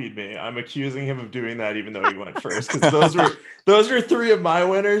copied me. I'm accusing him of doing that, even though he went first, because those were 3 of my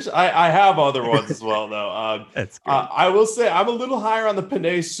winners. I have other ones as well, though. That's good. I will say I'm a little higher on the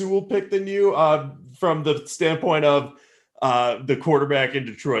Penei Sewell pick than you, from the standpoint of the quarterback in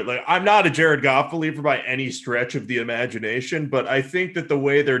Detroit. Like, I'm not a Jared Goff believer by any stretch of the imagination, but I think that the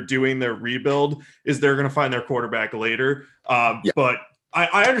way they're doing their rebuild is they're going to find their quarterback later. But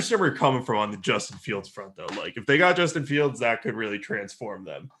I understand where you're coming from on the Justin Fields front, though. Like, if they got Justin Fields, that could really transform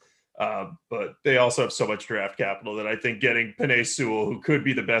them. But they also have so much draft capital that I think getting Penei Sewell, who could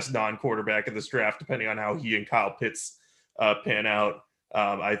be the best non-quarterback in this draft, depending on how he and Kyle Pitts pan out,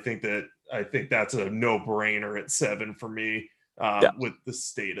 I think that's a no-brainer at 7 for me. With the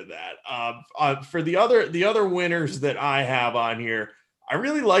state of that. For the other winners that I have on here, I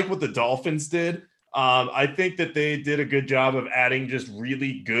really like what the Dolphins did. I think that they did a good job of adding just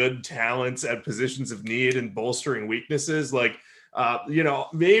really good talents at positions of need and bolstering weaknesses. Like,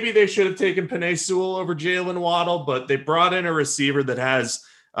 maybe they should have taken Penei Sewell over Jalen Waddle, but they brought in a receiver that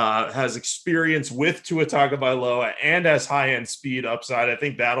has experience with Tua Tagovailoa and has high-end speed upside. I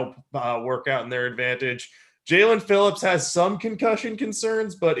think that'll work out in their advantage. Jalen Phillips has some concussion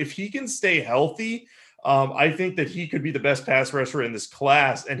concerns, but if he can stay healthy, I think that he could be the best pass rusher in this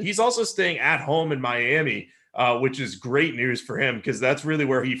class. And he's also staying at home in Miami, which is great news for him, because that's really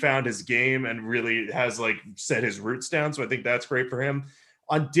where he found his game and really has set his roots down. So I think that's great for him.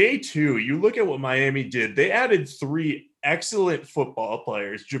 On day 2, you look at what Miami did. They added 3 excellent football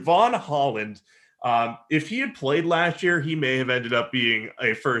players. Javon Holland, If he had played last year, he may have ended up being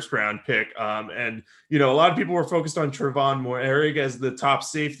a first round pick. And a lot of people were focused on Trevon Moehrig as the top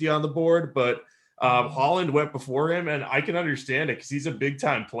safety on the board, but Holland went before him, and I can understand it because he's a big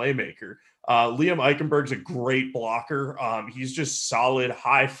time playmaker. Liam Eichenberg's a great blocker. He's just solid,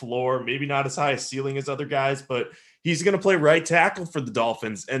 high floor, maybe not as high a ceiling as other guys, but he's going to play right tackle for the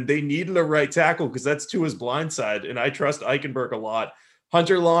Dolphins, and they needed a right tackle because that's to his blind side, and I trust Eichenberg a lot.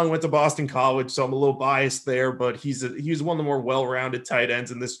 Hunter Long went to Boston College, so I'm a little biased there, but he's one of the more well-rounded tight ends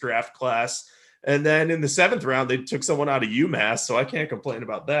in this draft class. And then in the 7th round, they took someone out of UMass, so I can't complain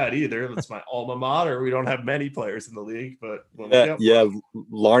about that either. That's my alma mater. We don't have many players in the league, but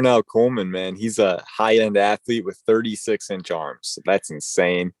Larnell Coleman, man, he's a high-end athlete with 36-inch arms. That's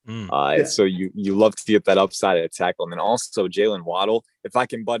insane. So you love to get that upside at tackle. And then also Jalen Waddle. If I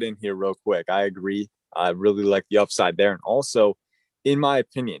can butt in here real quick, I agree. I really like the upside there. And also, in my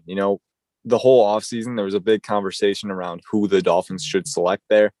opinion, the whole offseason, there was a big conversation around who the Dolphins should select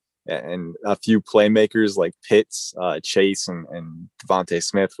there. And a few playmakers like Pitts, Chase, and Devontae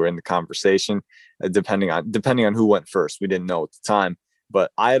Smith were in the conversation, depending on who went first. We didn't know at the time,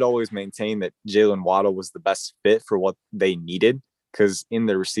 but I had always maintained that Jalen Waddle was the best fit for what they needed, because in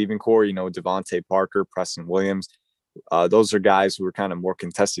the receiving core, Devontae Parker, Preston Williams, those are guys who are kind of more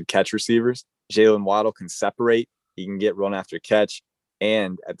contested catch receivers. Jalen Waddle can separate, he can get run after catch,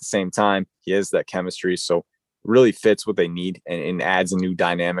 and at the same time, he has that chemistry. So really fits what they need and adds a new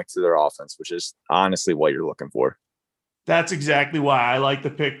dynamic to their offense, which is honestly what you're looking for. That's exactly why I like the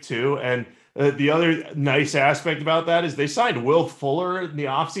pick too. And the other nice aspect about that is they signed Will Fuller in the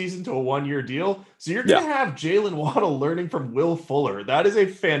offseason to a 1-year deal. So you're going to have Jalen Waddle learning from Will Fuller. That is a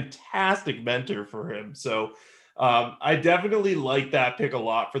fantastic mentor for him. So I definitely like that pick a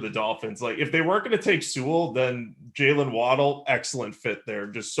lot for the Dolphins. Like if they weren't going to take Sewell, then Jalen Waddle, excellent fit there.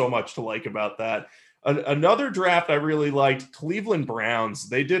 Just so much to like about that. Another draft I really liked, Cleveland Browns.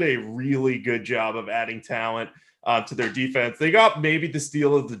 They did a really good job of adding talent to their defense. They got maybe the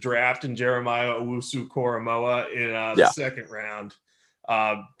steal of the draft in Jeremiah Owusu-Koramoah in the 2nd round.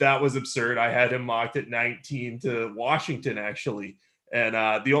 That was absurd. I had him mocked at 19 to Washington, actually. And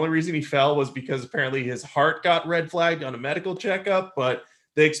the only reason he fell was because apparently his heart got red flagged on a medical checkup, but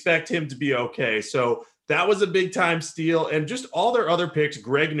they expect him to be okay. So that was a big time steal. And just all their other picks,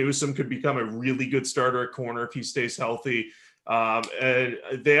 Greg Newsome could become a really good starter at corner if he stays healthy. And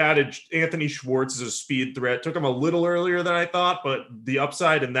they added Anthony Schwartz as a speed threat. Took him a little earlier than I thought, but the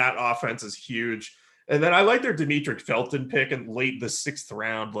upside in that offense is huge. And then I like their Demetric Felton pick in late the 6th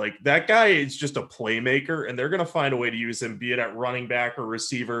round. Like that guy is just a playmaker, and they're going to find a way to use him, be it at running back or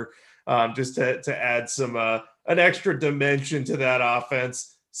receiver, just to add some an extra dimension to that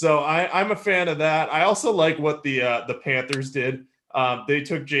offense. So I'm a fan of that. I also like what the Panthers did. They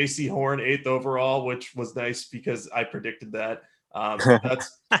took J.C. Horn 8th overall, which was nice because I predicted that.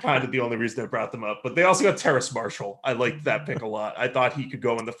 That's kind of the only reason I brought them up. But they also got Terrace Marshall. I liked that pick a lot. I thought he could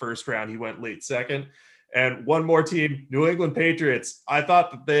go in the 1st round. He went late 2nd. And one more team, New England Patriots. I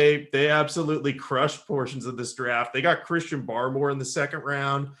thought that they absolutely crushed portions of this draft. They got Christian Barmore in the 2nd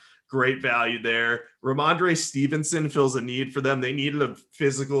round. Great value there. Ramondre Stevenson fills a need for them. They needed a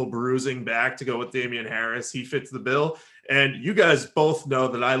physical bruising back to go with Damian Harris. He fits the bill. And you guys both know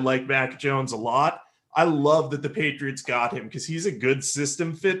that I like Mac Jones a lot. I love that the Patriots got him because he's a good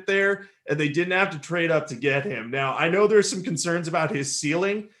system fit there, and they didn't have to trade up to get him. Now, I know there's some concerns about his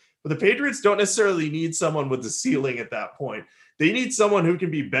ceiling, but the Patriots don't necessarily need someone with the ceiling at that point. They need someone who can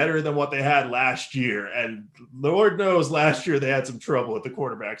be better than what they had last year. And Lord knows last year they had some trouble at the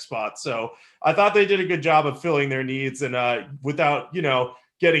quarterback spot. So I thought they did a good job of filling their needs and without,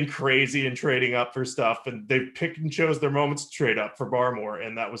 getting crazy and trading up for stuff. And they picked and chose their moments to trade up for Barmore.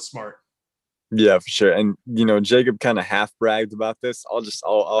 And that was smart. Yeah, for sure. And, Jacob kind of half bragged about this.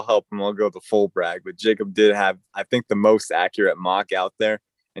 I'll help him. I'll go the full brag. But Jacob did have, I think, the most accurate mock out there.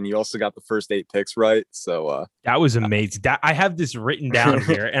 And you also got the first 8 picks right. So that was amazing. I have this written down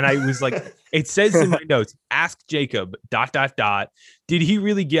here, and I was like, it says in my notes, ask Jacob, ... Did he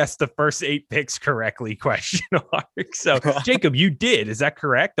really guess the first 8 picks correctly? ? So Jacob, you did. Is that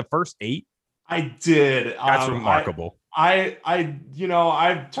correct? The first 8? I did. That's remarkable.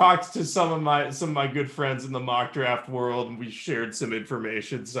 I've talked to some of my good friends in the mock draft world, and we shared some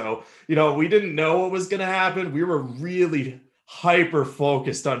information. So, we didn't know what was going to happen. We were really hyper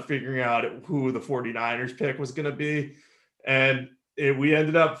focused on figuring out who the 49ers pick was going to be. And we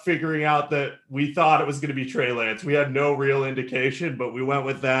ended up figuring out that we thought it was going to be Trey Lance. We had no real indication, but we went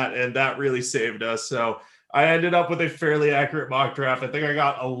with that, and that really saved us. So I ended up with a fairly accurate mock draft. I think I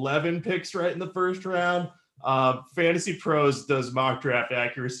got 11 picks right in the 1st round. Fantasy Pros does mock draft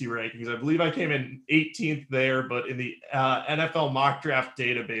accuracy rankings. I believe I came in 18th there, but in the NFL mock draft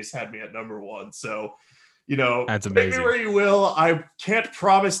database had me at number 1. So, That's take me amazing. where you will. I can't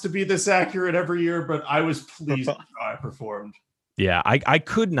promise to be this accurate every year, but I was pleased with how I performed. Yeah, I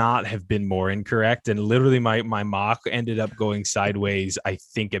could not have been more incorrect, and literally my mock ended up going sideways. I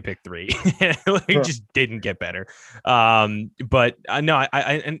think at pick 3, it just didn't get better. But no,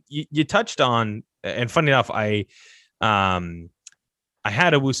 I and you touched on, and funny enough, I had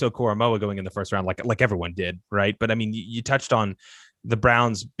Owusu Koromoa going in the first round, like everyone did, right? But I mean, you touched on the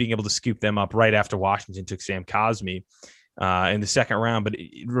Browns being able to scoop them up right after Washington took Sam Cosmi in the second round, but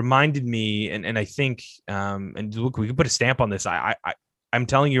it reminded me, and I think, and look, we can put a stamp on this. I'm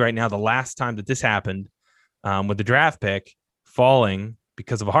telling you right now, the last time that this happened with the draft pick falling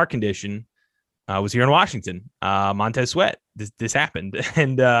because of a heart condition was here in Washington. Montez Sweat. This happened,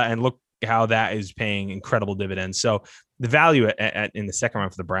 and look how that is paying incredible dividends. So the value in the second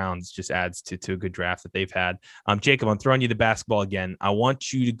round for the Browns just adds to a good draft that they've had. Jacob, I'm throwing you the basketball again. I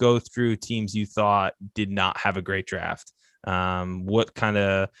want you to go through teams you thought did not have a great draft. What kind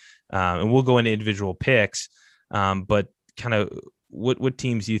of, and we'll go into individual picks, but kind of what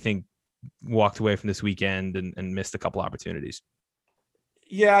teams do you think walked away from this weekend and missed a couple opportunities?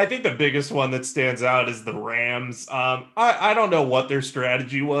 Yeah, I think the biggest one that stands out is the Rams. I don't know what their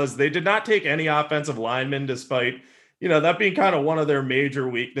strategy was. They did not take any offensive linemen, despite, that being kind of one of their major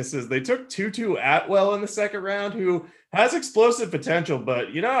weaknesses. They took Tutu Atwell in the second round, who has explosive potential,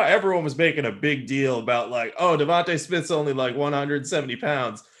 but, everyone was making a big deal about Devontae Smith's only 170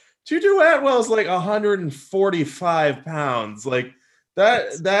 pounds. Tutu Atwell's 145 pounds.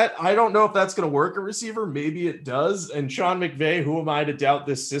 That I don't know if that's going to work a receiver. Maybe it does. And Sean McVay, who am I to doubt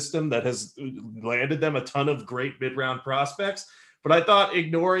this system that has landed them a ton of great mid-round prospects? But I thought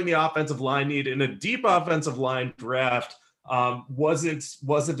ignoring the offensive line need in a deep offensive line draft wasn't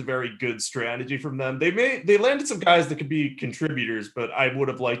a very good strategy from them. They landed some guys that could be contributors, but I would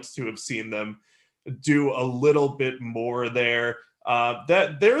have liked to have seen them do a little bit more there.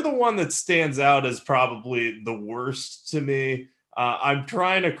 That they're the one that stands out as probably the worst to me. I'm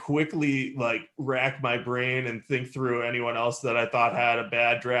trying to quickly rack my brain and think through anyone else that I thought had a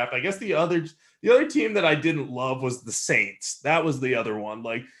bad draft. I guess the other team that I didn't love was the Saints. That was the other one.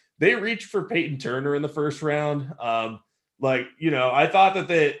 They reached for Peyton Turner in the first round. I thought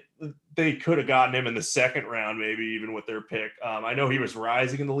that they could have gotten him in the second round, maybe even with their pick. I know he was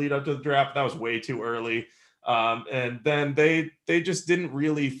rising in the lead up to the draft. That was way too early. And then they just didn't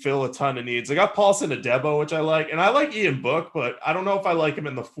really fill a ton of needs. They got Paulson Adebo, which I like, and I like Ian Book, but I don't know if I like him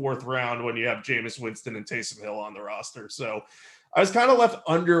in the fourth round when you have Jameis Winston and Taysom Hill on the roster. So I was kind of left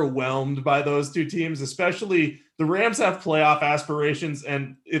underwhelmed by those two teams, especially the Rams have playoff aspirations,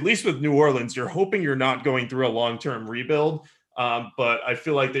 and at least with New Orleans, you're hoping you're not going through a long-term rebuild. But I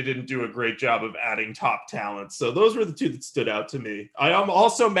feel like they didn't do a great job of adding top talent. So those were the two that stood out to me. I am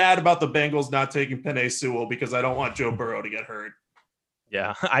also mad about the Bengals not taking Penei Sewell because I don't want Joe Burrow to get hurt.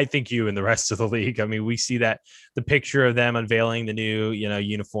 Yeah, I think you and the rest of the league. I mean, we see that the picture of them unveiling the new,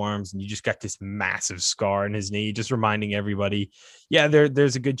 uniforms, and you just got this massive scar in his knee, just reminding everybody, yeah,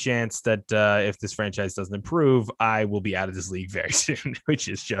 there's a good chance that if this franchise doesn't improve, I will be out of this league very soon, which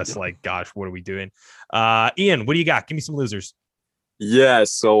is just gosh, what are we doing? Ian, what do you got? Give me some losers. Yeah,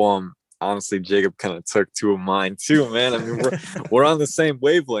 so honestly, Jacob kind of took two of mine too, man. I mean, we're on the same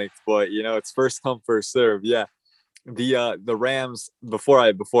wavelength, but it's first come, first serve. Yeah. The Rams, before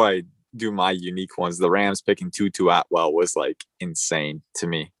I do my unique ones, the Rams picking Tutu Atwell was insane to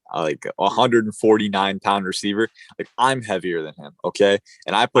me. 149-pound receiver. I'm heavier than him. Okay.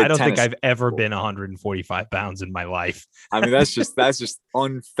 And I don't think I've ever been 145 pounds in my life. I mean, that's just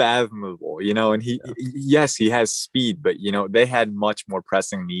unfathomable, and yes, he has speed, but they had much more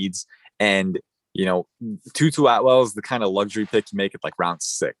pressing needs. And, Tutu Atwell is the kind of luxury pick you make it round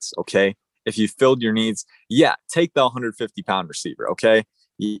 6. Okay. If you filled your needs, take the 150-pound receiver. Okay.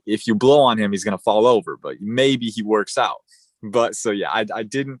 If you blow on him, he's going to fall over, but maybe he works out. But so, yeah, I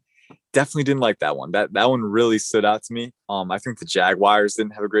definitely didn't like that one. That one really stood out to me. I think the Jaguars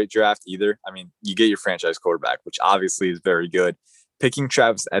didn't have a great draft either. I mean, you get your franchise quarterback, which obviously is very good. Picking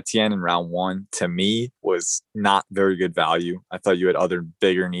Travis Etienne in round 1 to me was not very good value. I thought you had other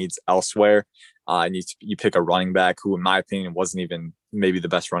bigger needs elsewhere. And you pick a running back who, in my opinion, wasn't even maybe the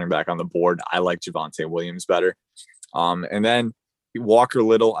best running back on the board. I like Javonte Williams better. And then Walker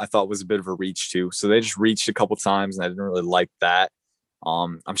Little, I thought was a bit of a reach too. So they just reached a couple times, and I didn't really like that. I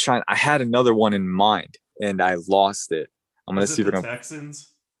had another one in mind, and I lost it. I'm going to see if the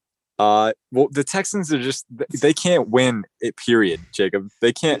Texans. Well, the Texans are just they can't win it. Period, Jacob.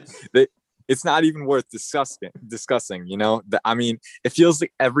 They can't. it's not even worth discussing. You know, I mean, it feels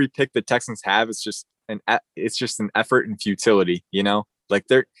like every pick the Texans have is just an effort and futility. You know, like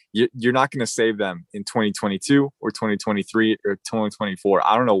you're not going to save them in 2022 or 2023 or 2024.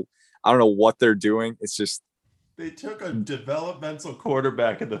 I don't know what they're doing. It's just they took a developmental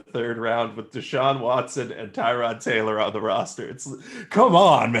quarterback in the 3rd round with Deshaun Watson and Tyrod Taylor on the roster. It's come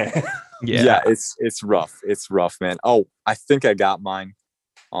on, man. Yeah, it's rough. It's rough, man. Oh, I think I got mine.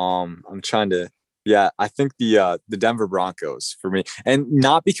 I'm trying to. Yeah, I think the Denver Broncos for me, and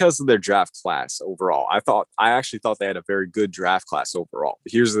not because of their draft class overall. I actually thought they had a very good draft class overall.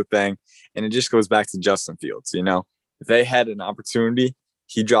 But here's the thing, and it just goes back to Justin Fields. You know, they had an opportunity.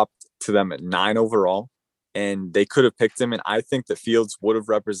 He dropped to them at 9 overall, and they could have picked him. And I think the Fields would have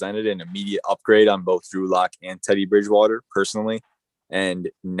represented an immediate upgrade on both Drew Lock and Teddy Bridgewater personally. And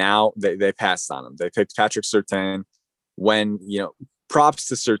now they passed on him. They picked Patrick Surtain when, you know, props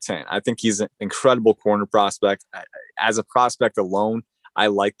to Surtain. I think he's an incredible corner prospect. As a prospect alone, I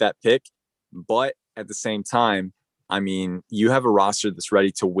like that pick. But at the same time, I mean, you have a roster that's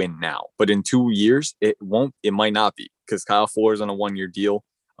ready to win now. But in 2 years, it might not be, because Kyle Fuller's on a 1-year deal.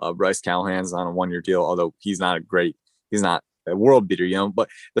 Bryce Callahan's on a 1-year deal, although he's not a world beater, you know. But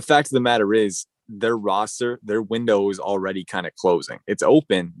the fact of the matter is, their roster, their window is already kind of closing. It's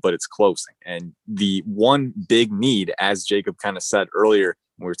open, but it's closing. And the one big need, as Jacob kind of said earlier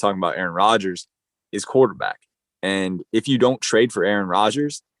when we were talking about Aaron Rodgers, is quarterback. And if you don't trade for Aaron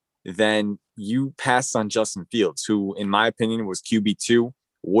Rodgers, then you pass on Justin Fields, who, in my opinion, was QB2,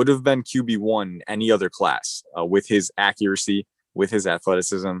 would have been QB1 in any other class with his accuracy, with his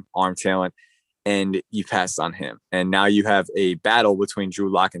athleticism, arm talent, and you passed on him. And now you have a battle between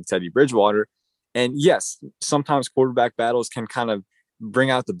Drew Lock and Teddy Bridgewater. And yes, sometimes quarterback battles can kind of bring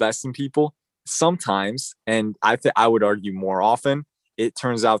out the best in people. Sometimes, and I would argue more often, it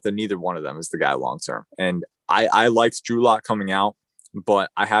turns out that neither one of them is the guy long term. And I liked Drew Lock coming out,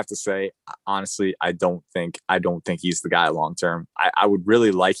 but I have to say, honestly, I don't think he's the guy long term. I would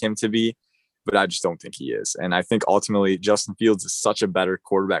really like him to be, but I just don't think he is. And I think ultimately Justin Fields is such a better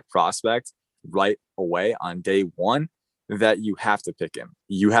quarterback prospect right away on day one that you have to pick him.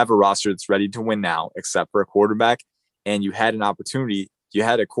 You have a roster that's ready to win now, except for a quarterback, and you had an opportunity. You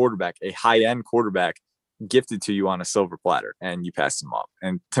had a quarterback, a high-end quarterback, gifted to you on a silver platter, and you passed him up.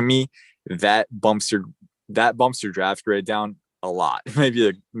 And to me, that bumps your draft grade down a lot, maybe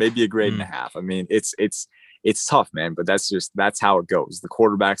a grade and a half. I mean, it's tough, man, but that's how it goes. The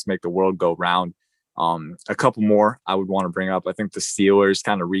quarterbacks make the world go round. A couple more I would want to bring up. I think the Steelers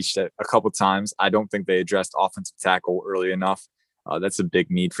kind of reached it a couple times. I don't think they addressed offensive tackle early enough. That's a big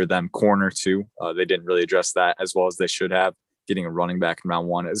need for them. Corner too. They didn't really address that as well as they should have. Getting a running back in round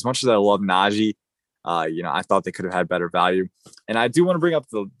 1. As much as I love Najee, I thought they could have had better value. And I do want to bring up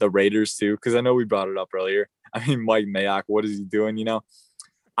the Raiders too, because I know we brought it up earlier. I mean, Mike Mayock, what is he doing? You know,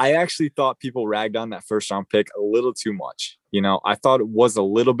 I actually thought people ragged on that 1st round pick a little too much. You know, I thought it was a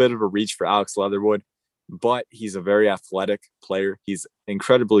little bit of a reach for Alex Leatherwood, but he's a very athletic player. He's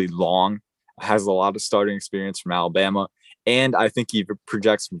incredibly long, has a lot of starting experience from Alabama, and I think he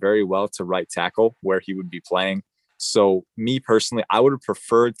projects very well to right tackle where he would be playing. So me personally, I would have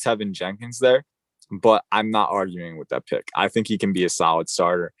preferred Tevin Jenkins there, but I'm not arguing with that pick. I think he can be a solid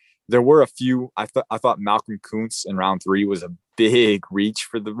starter. There were a few. I thought Malcolm Kuntz in round 3 was a big reach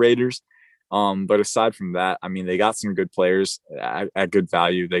for the Raiders. But aside from that, I mean, they got some good players at good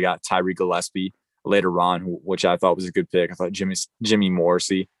value. They got Tyree Gillespie later on, which I thought was a good pick. I thought Jimmy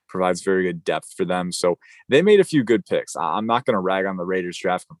Morrissey provides very good depth for them. So they made a few good picks. I'm not going to rag on the Raiders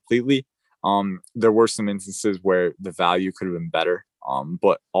draft completely. There were some instances where the value could have been better.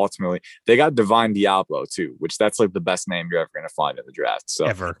 But ultimately they got Divine Diablo too, which that's like the best name you're ever going to find in the draft. So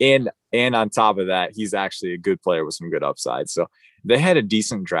Ever. And on top of that, he's actually a good player with some good upside. So they had a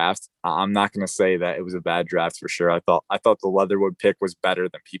decent draft. I'm not going to say that it was a bad draft for sure. I thought the Leatherwood pick was better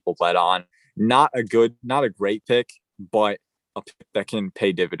than people let on. Not a great pick, but a pick that can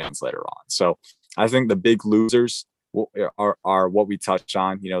pay dividends later on. So I think the big losers are what we touched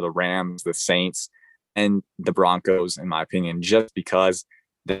on, you know, the Rams, the Saints, and the Broncos, in my opinion, just because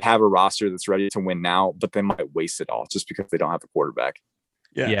they have a roster that's ready to win now, but they might waste it all just because they don't have a quarterback.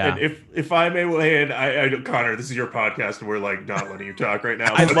 Yeah. And if I may weigh in, I Connor, this is your podcast, and we're like not letting you talk right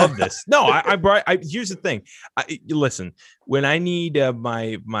now. I love this. No, I here's the thing. Listen, when I need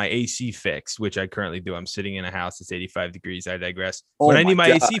my AC fixed, which I currently do, I'm sitting in a house that's 85 degrees. I digress. When I need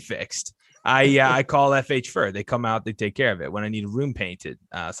my AC fixed, I call FH Fur. They come out, they take care of it. When I need a room painted,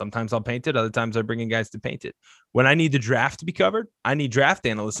 sometimes I'll paint it. Other times I bring in guys to paint it. When I need the draft to be covered, I need draft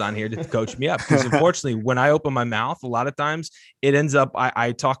analysts on here to coach me up. Because unfortunately, when I open my mouth, a lot of times it ends up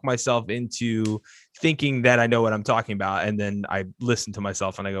I talk myself into thinking that I know what I'm talking about, and then I listen to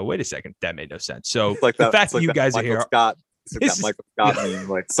myself and I go, "Wait a second, that made no sense." So It's like the that, fact it's that like you that guys are Michael here, Scott. It's like This that Michael Scott meme.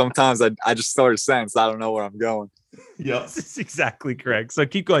 Like sometimes I just start a sentence, I don't know where I'm going. Yep. this is exactly correct. So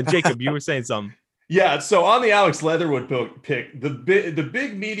keep going, Jacob. You were saying something. Yeah, so on the Alex Leatherwood pick, the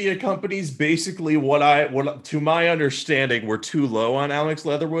big media companies basically what to my understanding were too low on Alex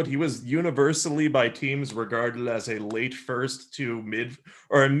Leatherwood. He was universally by teams regarded as a late first to mid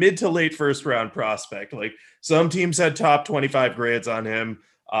or a mid to late first round prospect. Like some teams had top 25 grades on him,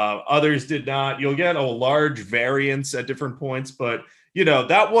 others did not. You'll get a large variance at different points, but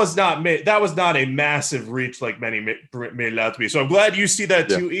that was not a massive reach like many made it out to be. So I'm glad you see that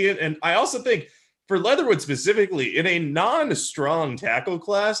too, Ian. And I also think for Leatherwood specifically, in a non-strong tackle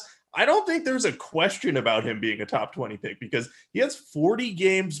class, I don't think there's a question about him being a top 20 pick because he has 40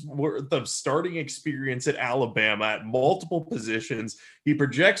 games worth of starting experience at Alabama at multiple positions. He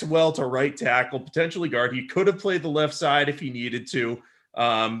projects well to right tackle, potentially guard. He could have played the left side if he needed to.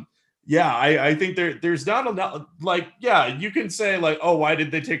 I think there's not enough. You can say like, oh, why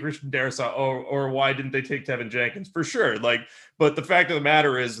did they take Christian Darrisaw, or why didn't they take Tevin Jenkins? For sure, but the fact of the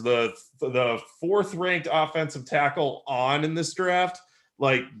matter is the fourth ranked offensive tackle in this draft,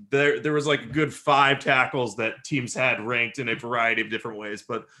 there was like a good 5 tackles that teams had ranked in a variety of different ways,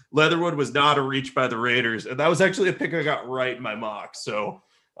 but Leatherwood was not a reach by the Raiders, and that was actually a pick I got right in my mock. So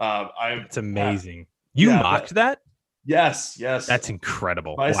it's amazing. You mocked that? Yes. That's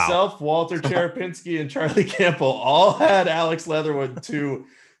incredible. Myself, wow. Walter Cherepinsky, and Charlie Campbell all had Alex Leatherwood to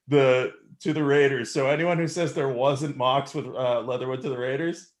the Raiders. So anyone who says there wasn't mocks with Leatherwood to the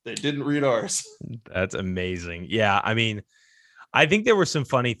Raiders, they didn't read ours. That's amazing. Yeah, I mean, I think there were some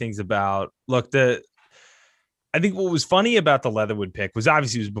funny things about I think what was funny about the Leatherwood pick was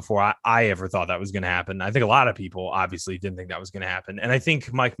obviously it was before I ever thought that was going to happen. I think a lot of people obviously didn't think that was going to happen. And I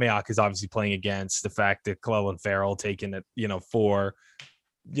think Mike Mayock is obviously playing against the fact that Clelin Ferrell taken it, for,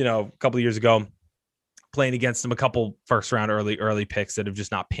 a couple of years ago, playing against him a couple first round early picks that have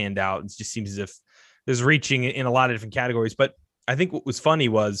just not panned out. It just seems as if there's reaching in a lot of different categories. But I think what was funny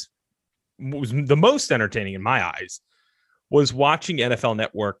was the most entertaining in my eyes was watching NFL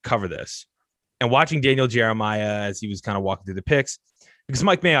Network cover this. And watching Daniel Jeremiah as he was kind of walking through the picks, because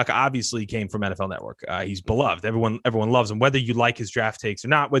Mike Mayock obviously came from NFL Network. He's beloved. Everyone loves him, whether you like his draft takes or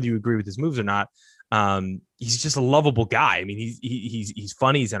not, whether you agree with his moves or not. He's just a lovable guy. I mean, he's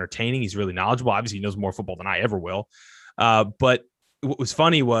funny, he's entertaining, he's really knowledgeable. Obviously, he knows more football than I ever will. But what was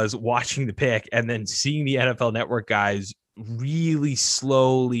funny was watching the pick and then seeing the NFL Network guys really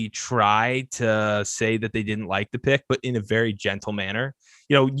slowly try to say that they didn't like the pick, but in a very gentle manner.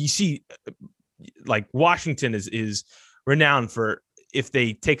 You see. Like Washington is renowned for, if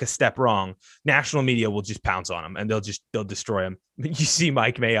they take a step wrong, national media will just pounce on them and they'll destroy them. You see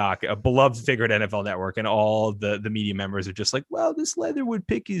Mike Mayock, a beloved figure at NFL Network, and all the media members are just like, well, this Leatherwood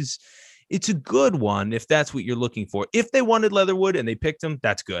pick it's a good one if that's what you're looking for. If they wanted Leatherwood and they picked him,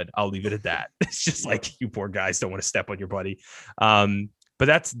 that's good. I'll leave it at that. It's just like, you poor guys don't want to step on your buddy. But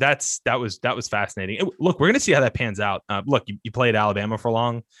that was fascinating. Look, we're gonna see how that pans out. Look, you played Alabama for a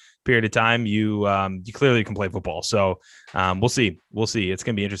long period of time. You clearly can play football, so we'll see. It's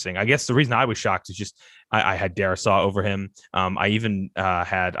gonna be interesting. I guess the reason I was shocked is just I had Darrisaw over him. I even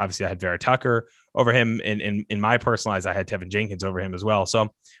had Vera Tucker over him, and in my personalized I had Tevin Jenkins over him as well. So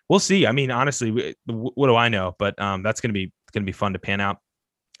we'll see. I mean, honestly, what do I know? But that's gonna be fun to pan out.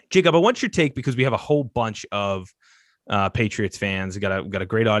 Jacob, I want your take because we have a whole bunch of Patriots fans. We got a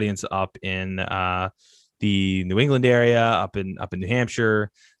great audience up in the New England area, up in New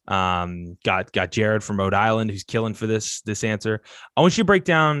Hampshire. Got Jared from Rhode Island who's killing for this answer. I want you to break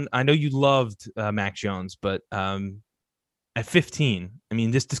down. I know you loved Mac Jones, but at 15, I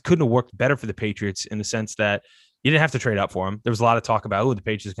mean, this couldn't have worked better for the Patriots in the sense that you didn't have to trade up for him. There was a lot of talk about, the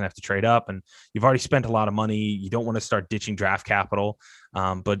Patriots are going to have to trade up, and you've already spent a lot of money. You don't want to start ditching draft capital,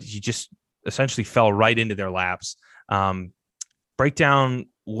 but he just essentially fell right into their laps. Break down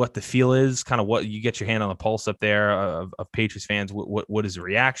what the feel is, kind of what you get your hand on the pulse up there of Patriots fans. What is the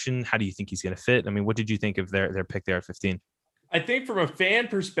reaction? How do you think he's going to fit? I mean, what did you think of their pick there at 15? I think from a fan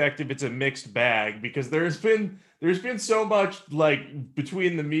perspective, it's a mixed bag because there's been so much like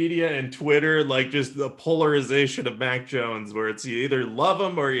between the media and Twitter, like just the polarization of Mac Jones, where it's you either love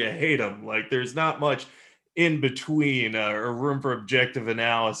him or you hate him. Like there's not much in between or room for objective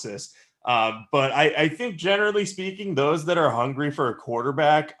analysis. But I think generally speaking, those that are hungry for a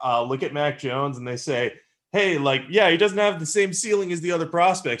quarterback look at Mac Jones and they say, hey, like, yeah, he doesn't have the same ceiling as the other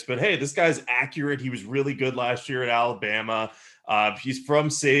prospects, but hey, this guy's accurate. He was really good last year at Alabama. He's from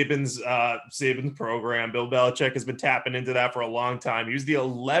Saban's program. Bill Belichick has been tapping into that for a long time. He was the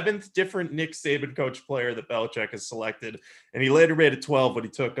 11th different Nick Saban coach player that Belichick has selected, and he later made it 12 when he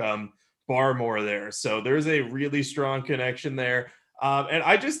took Barmore there. So there's a really strong connection there. And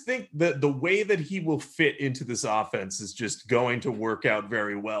I just think that the way that he will fit into this offense is just going to work out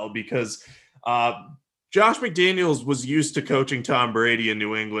very well because Josh McDaniels was used to coaching Tom Brady in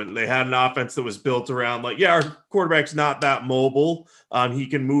New England. They had an offense that was built around like, yeah, our quarterback's not that mobile. He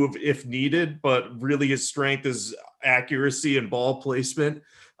can move if needed, but really his strength is accuracy and ball placement.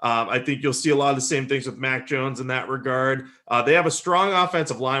 I think you'll see a lot of the same things with Mac Jones in that regard. They have a strong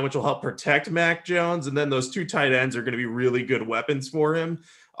offensive line, which will help protect Mac Jones. And then those two tight ends are going to be really good weapons for him.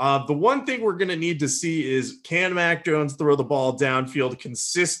 The one thing we're going to need to see is, can Mac Jones throw the ball downfield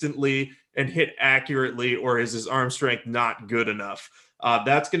consistently and hit accurately, or is his arm strength not good enough?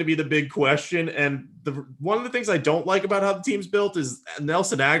 That's going to be the big question. And one of the things I don't like about how the team's built is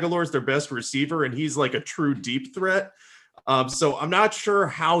Nelson Aguilar is their best receiver, and he's like a true deep threat. So I'm not sure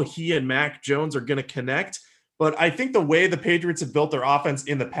how he and Mac Jones are going to connect, but I think the way the Patriots have built their offense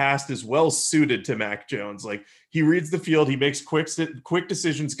in the past is well suited to Mac Jones. Like, he reads the field, he makes quick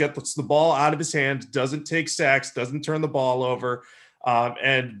decisions, gets the ball out of his hand, doesn't take sacks, doesn't turn the ball over.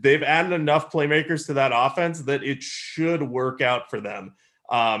 And they've added enough playmakers to that offense that it should work out for them.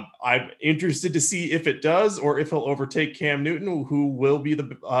 I'm interested to see if it does, or if he'll overtake Cam Newton, who will be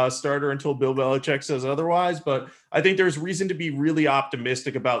the starter until Bill Belichick says otherwise. But I think there's reason to be really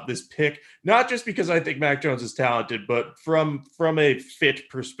optimistic about this pick, not just because I think Mac Jones is talented, but from a fit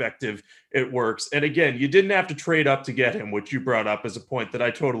perspective, it works. And again, you didn't have to trade up to get him, which you brought up as a point that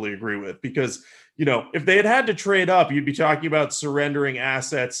I totally agree with, because, you know, if they had to trade up, you'd be talking about surrendering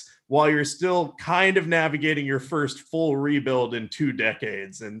assets while you're still kind of navigating your first full rebuild in 2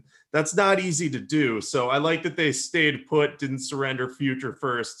 decades. And that's not easy to do. So I like that they stayed put, didn't surrender future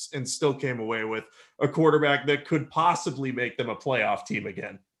firsts, and still came away with a quarterback that could possibly make them a playoff team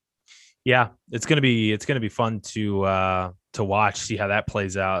again. Yeah, it's gonna be fun to watch, see how that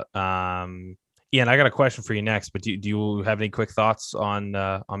plays out. Ian, I got a question for you next, but do you have any quick thoughts on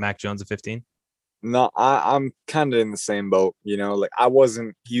Mac Jones at 15? No, I'm kind of in the same boat. You know, like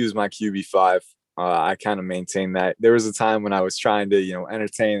he was my QB5. I kind of maintain that. There was a time when I was trying to, you know,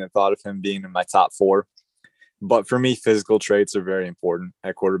 entertain the thought of him being in my top 4. But for me, physical traits are very important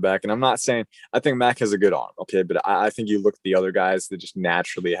at quarterback. And I'm not saying I think Mac has a good arm, okay, but I think you look at the other guys that just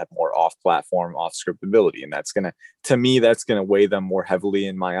naturally have more off-platform, off-script ability, and that's gonna weigh them more heavily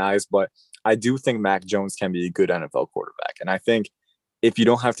in my eyes. But I do think Mac Jones can be a good NFL quarterback, and I think if you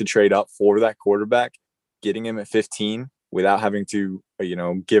don't have to trade up for that quarterback, getting him at 15 without having to, you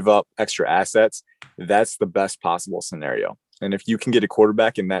know, give up extra assets, that's the best possible scenario. And if you can get a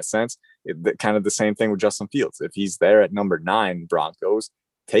quarterback in that sense, kind of the same thing with Justin Fields. If he's there at number 9 Broncos,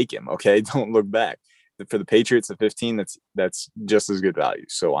 take him. Okay. Don't look back. For the Patriots at 15, that's just as good value.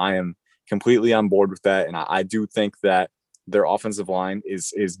 So I am completely on board with that. And I do think that their offensive line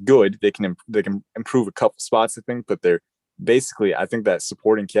is good. They can improve a couple spots, I think, but they're basically, I think that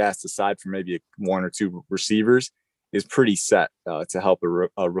supporting cast, aside from maybe 1 or 2 receivers, is pretty set to help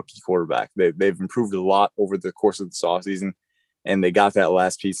a rookie quarterback. They've improved a lot over the course of this offseason, and they got that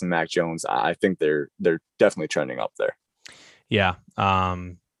last piece in Mac Jones. I think they're definitely trending up there. Yeah.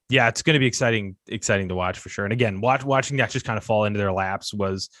 Yeah, it's going to be exciting to watch for sure. And again, watching that just kind of fall into their laps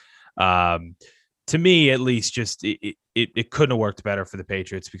was, to me at least, just it couldn't have worked better for the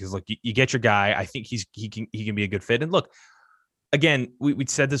Patriots, because look, you get your guy. I think he can be a good fit. And look, again, we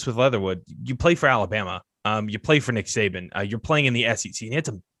said this with Leatherwood. You play for Alabama. You play for Nick Saban. You're playing in the SEC, and he had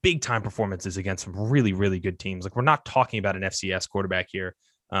some big time performances against some really, really good teams. Like, we're not talking about an FCS quarterback here.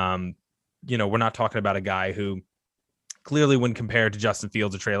 You know, we're not talking about a guy who clearly, when compared to Justin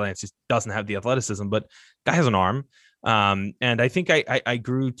Fields or Trey Lance, just doesn't have the athleticism, but guy has an arm. And I think I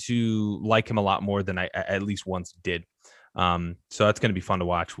grew to like him a lot more than I at least once did. So that's going to be fun to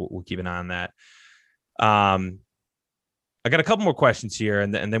watch. We'll keep an eye on that. I got a couple more questions here,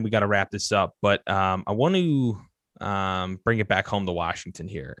 and then we got to wrap this up. But I want to bring it back home to Washington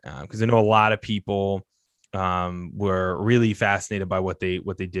here, because I know a lot of people were really fascinated by what they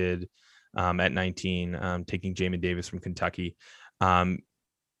did at 19, taking Jamin Davis from Kentucky.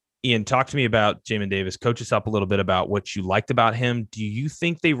 Ian, talk to me about Jamin Davis. Coach us up a little bit about what you liked about him. Do you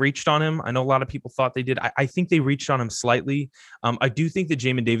think they reached on him? I know a lot of people thought they did. I think they reached on him slightly. I do think that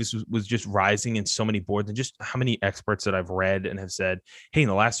Jamin Davis was just rising in so many boards, and just how many experts that I've read and have said, hey, in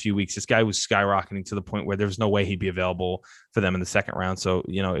the last few weeks, this guy was skyrocketing to the point where there's no way he'd be available for them in the second round. So,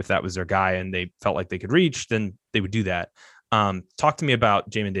 if that was their guy and they felt like they could reach, then they would do that. Talk to me about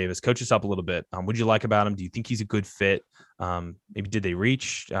Jamin Davis. Coach us up a little bit. What do you like about him? Do you think he's a good fit? Maybe did they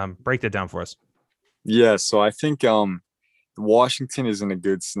reach? Break that down for us. Yeah, so I think Washington is in a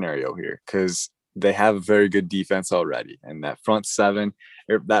good scenario here because they have a very good defense already, and that front seven,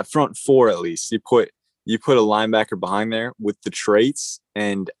 or that front four at least, you put a linebacker behind there with the traits,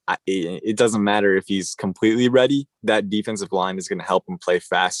 and it doesn't matter if he's completely ready. That defensive line is going to help him play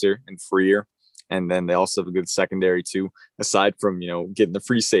faster and freer. And then they also have a good secondary too, aside from, getting the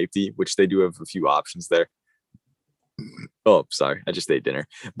free safety, which they do have a few options there. Oh, sorry. I just ate dinner.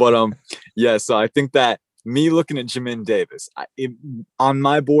 But yeah, so I think that me looking at Jamin Davis, on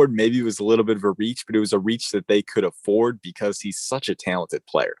my board, maybe it was a little bit of a reach, but it was a reach that they could afford because he's such a talented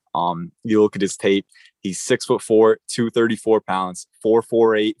player. You look at his tape, he's 6'4", 234 pounds,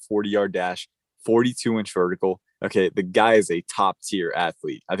 4.48 40-yard dash, 42-inch vertical. Okay, the guy is a top-tier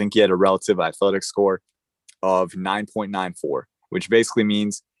athlete. I think he had a relative athletic score of 9.94, which basically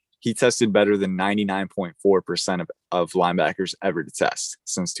means he tested better than 99.4% of linebackers ever to test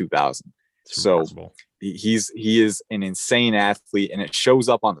since 2000. So he is an insane athlete, and it shows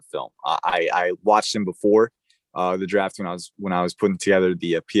up on the film. I watched him before the draft when I was putting together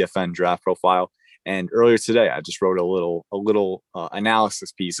the PFN draft profile, and earlier today I just wrote a little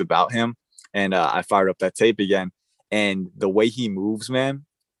analysis piece about him. And I fired up that tape again. And the way he moves, man,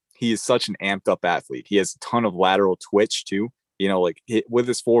 he is such an amped up athlete. He has a ton of lateral twitch too. With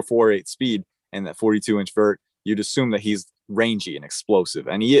his 4.48 speed and that 42-inch vert, you'd assume that he's rangy and explosive.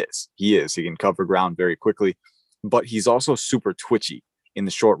 And he is. He can cover ground very quickly. But he's also super twitchy in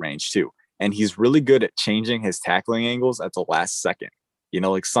the short range too. And he's really good at changing his tackling angles at the last second.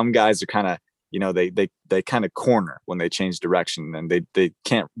 Some guys are kind of, they kind of corner when they change direction, and they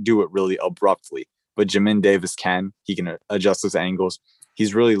can't do it really abruptly. But Jamin Davis can. He can adjust his angles.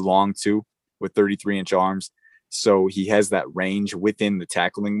 He's really long too, with 33-inch arms. So he has that range within the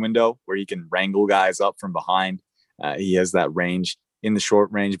tackling window where he can wrangle guys up from behind. He has that range in the short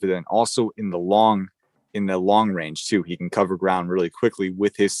range, but then also in the long range too. He can cover ground really quickly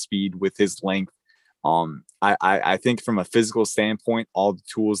with his speed, with his length. I think from a physical standpoint, all the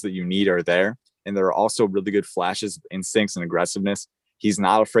tools that you need are there. And there are also really good flashes of instincts and aggressiveness. He's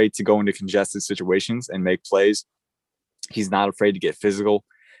not afraid to go into congested situations and make plays. He's not afraid to get physical.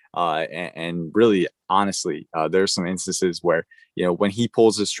 And really, honestly, there's some instances where, when he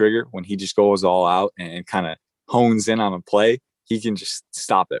pulls his trigger, when he just goes all out and kind of hones in on a play, he can just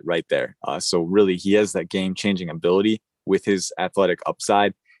stop it right there. So really, he has that game-changing ability with his athletic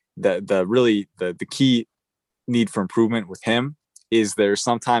upside. The key need for improvement with him is there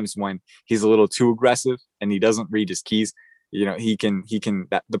sometimes when he's a little too aggressive and he doesn't read his keys.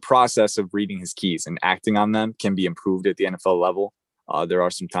 The process of reading his keys and acting on them can be improved at the NFL level. There are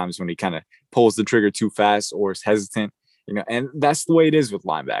some times when he kind of pulls the trigger too fast or is hesitant, and that's the way it is with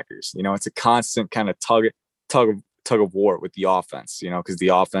linebackers. It's a constant kind of tug of war with the offense, because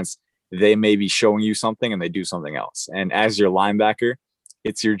the offense, they may be showing you something and they do something else. And as your linebacker,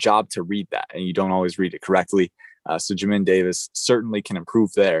 it's your job to read that, and you don't always read it correctly. So Jamin Davis certainly can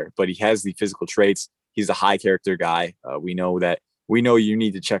improve there, but he has the physical traits. He's a high character guy. We know you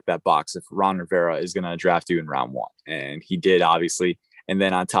need to check that box if Ron Rivera is going to draft you in round 1. And he did, obviously. And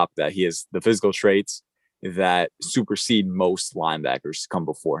then on top of that, he has the physical traits that supersede most linebackers to come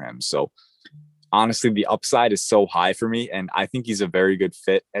before him. So honestly, the upside is so high for me. And I think he's a very good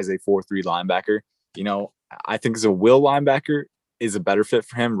fit as a 4-3 linebacker. I think as a will linebacker is a better fit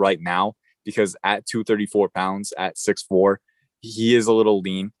for him right now, because at 234 pounds, at 6'4", he is a little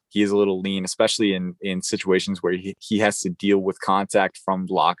lean. He is a little lean, especially in situations where he has to deal with contact from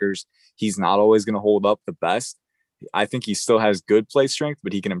blockers. He's not always going to hold up the best. I think he still has good play strength,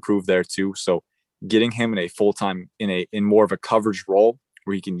 but he can improve there too. So getting him in a full-time, in more of a coverage role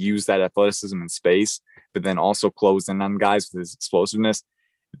where he can use that athleticism in space, but then also close in on guys with his explosiveness,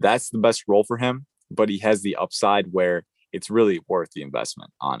 that's the best role for him. But he has the upside where it's really worth the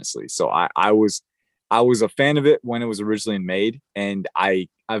investment, honestly. So I was a fan of it when it was originally made, and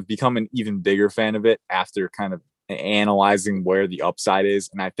I've become an even bigger fan of it after kind of analyzing where the upside is.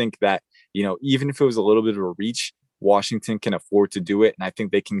 And I think that, even if it was a little bit of a reach, Washington can afford to do it. And I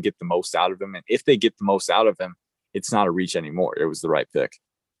think they can get the most out of him. And if they get the most out of him, it's not a reach anymore. It was the right pick.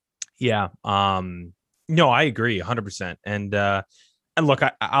 Yeah. No, I agree 100%. And And look,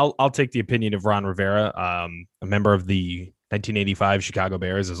 I'll take the opinion of Ron Rivera, a member of the 1985 Chicago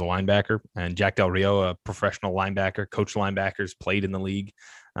Bears as a linebacker, and Jack Del Rio, a professional linebacker, coach linebackers, played in the league.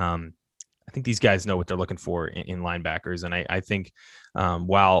 I think these guys know what they're looking for in linebackers, and I think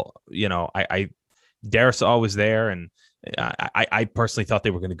while Darrisaw was there, and I personally thought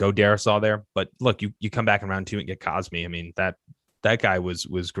they were going to go Darrisaw there, but look, you come back in round 2 and get Cosmi. I mean, that guy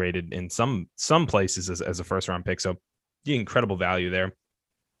was graded in some places as a first round pick, so the incredible value there.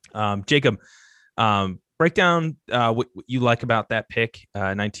 Jacob, break down what you like about that pick,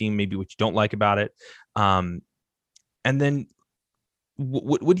 19, maybe what you don't like about it, and then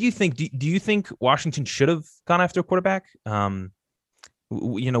what do you think? Do you think Washington should have gone after a quarterback?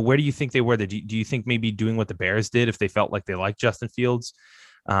 Where do you think they were there? Do you think maybe doing what the Bears did, if they felt like they liked Justin Fields?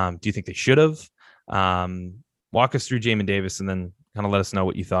 Do you think they should have? Walk us through Jamin Davis, and then kind of let us know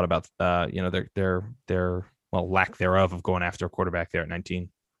what you thought about their lack thereof of going after a quarterback there at 19.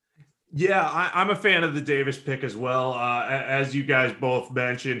 Yeah, I'm a fan of the Davis pick as well. As you guys both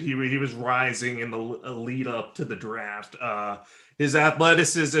mentioned, he was rising in the lead up to the draft. His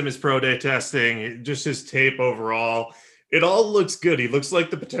athleticism, his pro day testing, just his tape overall, it all looks good. He looks like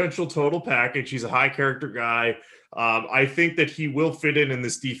the potential total package. He's a high character guy. I think that he will fit in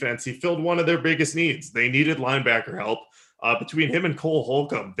this defense. He filled one of their biggest needs. They needed linebacker help. Between him and Cole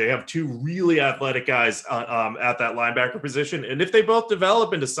Holcomb, they have two really athletic guys at that linebacker position. And if they both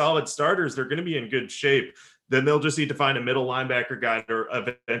develop into solid starters, they're going to be in good shape. Then they'll just need to find a middle linebacker guy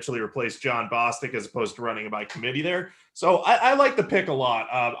to eventually replace John Bostic as opposed to running by committee there. So I like the pick a lot.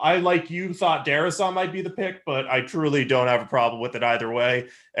 I, like you, thought Darrisaw might be the pick, but I truly don't have a problem with it either way.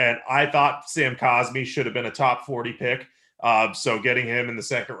 And I thought Sam Cosmi should have been a top 40 pick. So getting him in the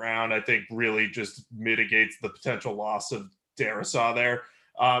second round, I think really just mitigates the potential loss of Darrisaw there.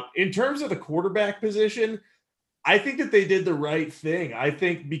 In terms of the quarterback position, I think that they did the right thing. I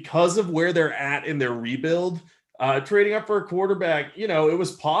think because of where they're at in their rebuild, trading up for a quarterback, it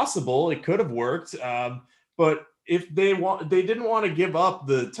was possible. It could have worked. But if they didn't want to give up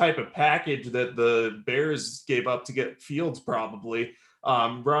the type of package that the Bears gave up to get Fields probably.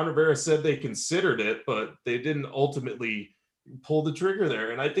 Ron Rivera said they considered it, but they didn't ultimately pull the trigger there.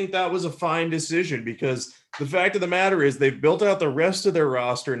 And I think that was a fine decision because the fact of the matter is they've built out the rest of their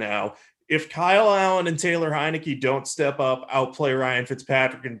roster now. If Kyle Allen and Taylor Heineke don't step up, outplay Ryan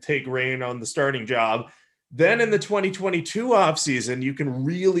Fitzpatrick and take reign on the starting job, then in the 2022 offseason, you can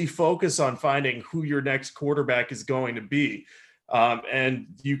really focus on finding who your next quarterback is going to be. And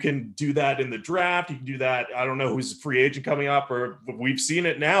you can do that in the draft. You can do that. I don't know who's a free agent coming up, or we've seen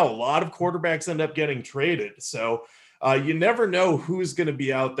it now. A lot of quarterbacks end up getting traded. So you never know who's going to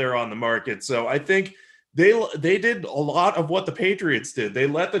be out there on the market. So I think they did a lot of what the Patriots did. They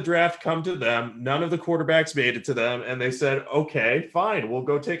let the draft come to them. None of the quarterbacks made it to them. And they said, okay, fine, we'll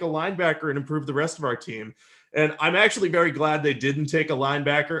go take a linebacker and improve the rest of our team. And I'm actually very glad they didn't take a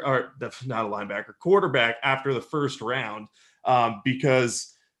linebacker, or not a linebacker, quarterback after the first round.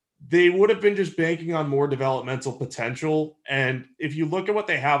 Because they would have been just banking on more developmental potential. And if you look at what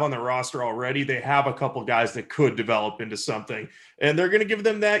they have on their roster already, they have a couple guys that could develop into something. And they're going to give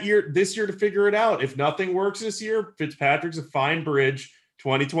them this year to figure it out. If nothing works this year, Fitzpatrick's a fine bridge.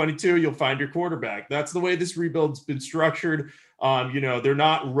 2022, you'll find your quarterback. That's the way this rebuild's been structured. They're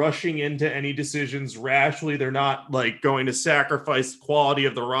not rushing into any decisions rashly. They're not going to sacrifice quality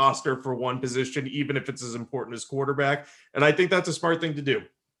of the roster for one position, even if it's as important as quarterback. And I think that's a smart thing to do.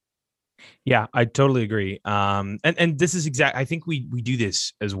 Yeah, I totally agree. And this is I think we do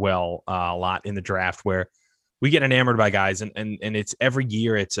this as well a lot in the draft, where we get enamored by guys and it's every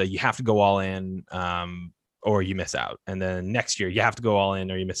year it's you have to go all in or you miss out. And then next year you have to go all in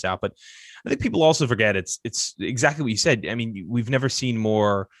or you miss out. But I think people also forget it's exactly what you said. I mean, we've never seen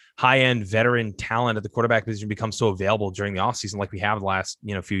more high-end veteran talent at the quarterback position become so available during the offseason like we have the last,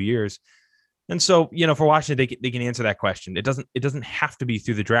 few years. And so, for Washington, they can answer that question. It doesn't have to be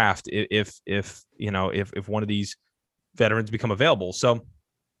through the draft if one of these veterans become available. So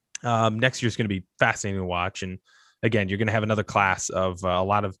next year is going to be fascinating to watch. And again, you're going to have another class of a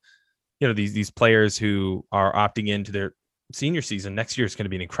lot of, these players who are opting into their senior season. Next year is going to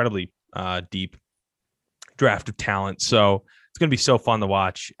be an incredibly deep draft of talent. So it's going to be so fun to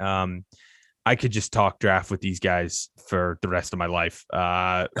watch. I could just talk draft with these guys for the rest of my life.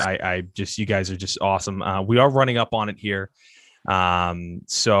 You guys are just awesome. We are running up on it here.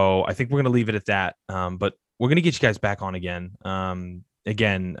 So I think we're going to leave it at that. But we're going to get you guys back on again.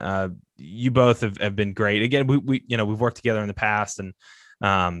 You both have been great. Again, we've worked together in the past, and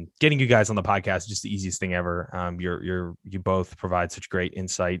getting you guys on the podcast is just the easiest thing ever. You both provide such great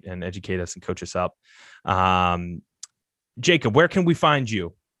insight and educate us and coach us up. Jacob, where can we find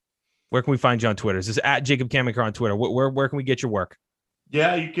you? Where can we find you on Twitter? Is this at Jacob Kamiker on Twitter? Where can we get your work?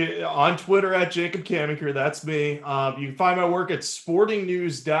 Yeah, you can on Twitter at Jacob Kamiker. That's me. You can find my work at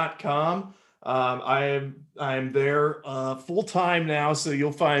sportingnews.com. I am there full time now, so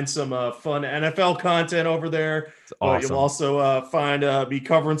you'll find some fun NFL content over there. But you'll also find me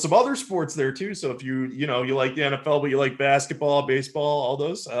covering some other sports there too. So if you like the NFL, but you like basketball, baseball, all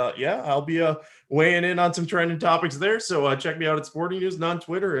those, I'll be weighing in on some trending topics there. So check me out at Sporting News and on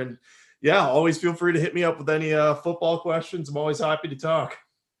Twitter. And yeah, always feel free to hit me up with any football questions. I'm always happy to talk.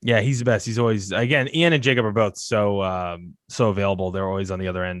 Yeah, he's the best. He's always, again, Ian and Jacob are both so available. They're always on the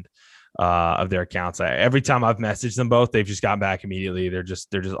other end of their accounts. Every time I've messaged them both, they've just gotten back immediately. They're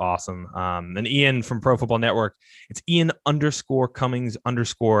just awesome. And Ian from Pro Football Network, it's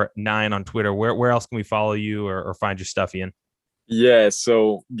Ian_Cummings_9 on Twitter. Where else can we follow you or find your stuff, Ian? Yeah,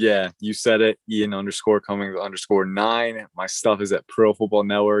 so you said it, Ian_Cummings_9. My stuff is at Pro Football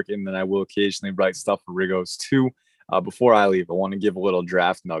Network, and then I will occasionally write stuff for Rigos too. Before I leave, I want to give a little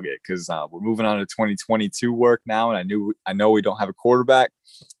draft nugget because we're moving on to 2022 work now, and I know we don't have a quarterback,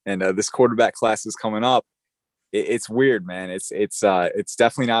 and this quarterback class is coming up. It's weird, man. It's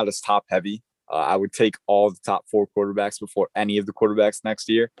definitely not as top heavy. I would take all the top 4 quarterbacks before any of the quarterbacks next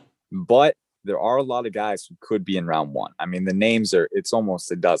year, but there are a lot of guys who could be in round 1. I mean, the names it's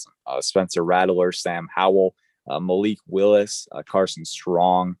almost a dozen. Spencer Rattler, Sam Howell, Malik Willis, Carson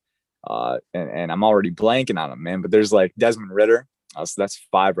Strong, and I'm already blanking on them, man. But there's like Desmond Ridder. So that's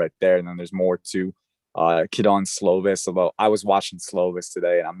 5 right there. And then there's more too. Kedon Slovis, although I was watching Slovis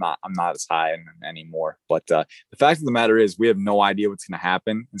today and I'm not as high anymore. But the fact of the matter is we have no idea what's going to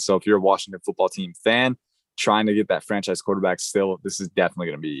happen. And so if you're a Washington football team fan trying to get that franchise quarterback still, this is definitely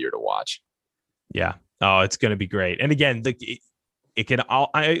going to be a year to watch. Yeah. Oh, it's going to be great. And again, it can all,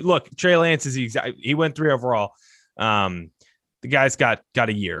 look, Trey Lance is he went 3 overall. The guy's got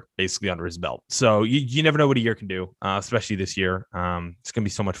a year basically under his belt. So you never know what a year can do, especially this year. It's going to be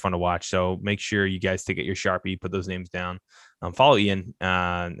so much fun to watch. So make sure you guys take out your Sharpie, put those names down, follow Ian,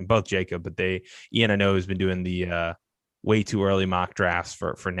 and both Jacob, but Ian, I know, has been doing the way too early mock drafts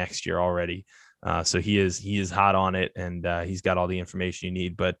for next year already. So he is hot on it, and he's got all the information you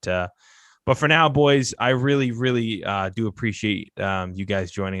need. But for now, boys, I really, really do appreciate you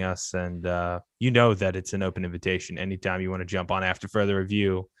guys joining us. And you know that it's an open invitation. Anytime you want to jump on after further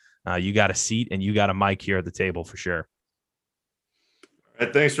review, you got a seat and you got a mic here at the table for sure. All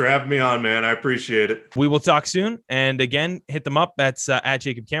right, thanks for having me on, man. I appreciate it. We will talk soon. And again, hit them up. That's at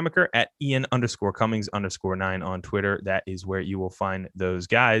Jacob Kamiker, at Ian_Cummings_9 on Twitter. That is where you will find those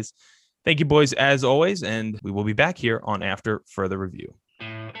guys. Thank you, boys, as always. And we will be back here on After Further Review.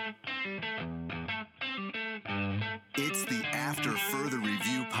 It's the After Further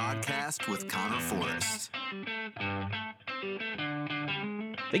Review podcast with Connor Forrest.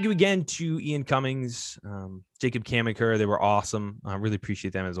 Thank you again to Ian Cummings, Jacob Kamiker. They were awesome. I really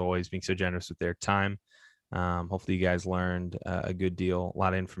appreciate them, as always, being so generous with their time. Hopefully you guys learned a good deal, a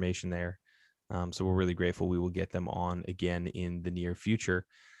lot of information there. So we're really grateful. We will get them on again in the near future.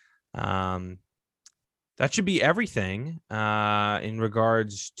 That should be everything in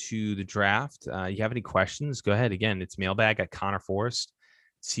regards to the draft. You have any questions? Go ahead. Again, it's mailbag at Connor Forrest,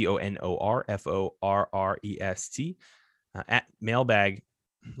 CONORFORREST at mailbag.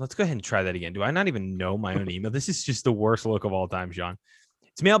 Let's go ahead and try that again. Do I not even know my own email? This is just the worst look of all time, Sean.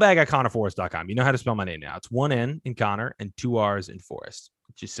 It's mailbag at ConnorForrest.com. You know how to spell my name now. It's 1 N in Connor and 2 R's in Forrest.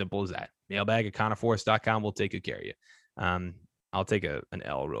 It's just simple as that. Mailbag at ConnorForrest.com. We'll take good care of you. I'll take an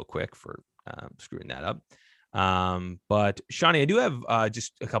L real quick for screwing that up. But Shawnee, I do have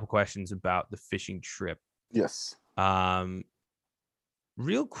just a couple questions about the fishing trip. Yes.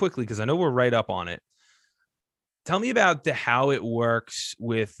 Real quickly, because I know we're right up on it. Tell me about how it works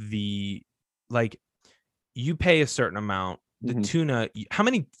with you pay a certain amount. The tuna, how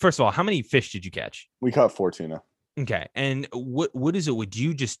many fish did you catch? We caught 4 tuna. Okay. And what is it? Would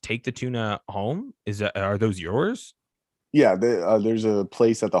you just take the tuna home? Are those yours? Yeah. There's a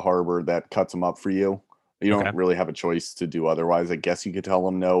place at the harbor that cuts them up for you. You don't really have a choice to do otherwise. I guess you could tell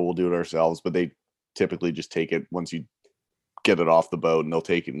them, no, we'll do it ourselves, but they typically just take it once you get it off the boat, and they'll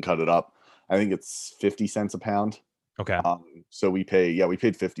take it and cut it up. I think it's 50 cents a pound. Okay. So we paid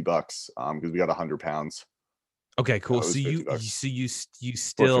 $50 because we got 100 pounds. Okay, cool. So you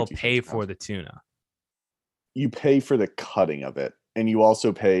still pay for the tuna. You pay for the cutting of it, and you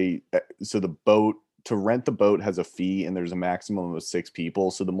also pay. So the boat, to rent the boat, has a fee, and there's a maximum of 6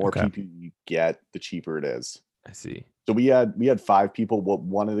 people. So the more people you get, the cheaper it is. I see. So we had 5 people.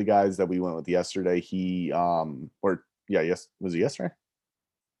 One of the guys that we went with yesterday, was it yesterday?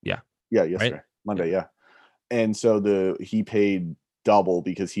 Yeah, yesterday. Right? Monday, yeah. And so he paid double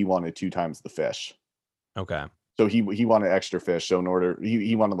because he wanted 2 times the fish. Okay. So he wanted extra fish. So in order,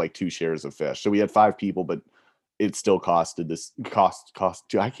 he wanted like 2 shares of fish. So we had 5 people, but it still costed this cost.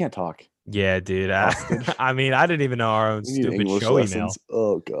 I can't talk. Yeah, dude. Costed. I mean, I didn't even know our own We need stupid English show lessons. email.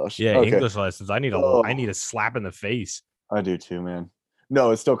 Oh gosh. Yeah, Okay. English lessons. I need a slap in the face. I do too, man.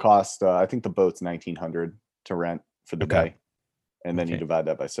 No, it still costs. I think the boat's $1,900 to rent for the Okay. day, and then you Okay. divide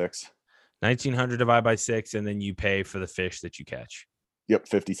that by 6. 1,900 divided by 6, and then you pay for the fish that you catch. Yep,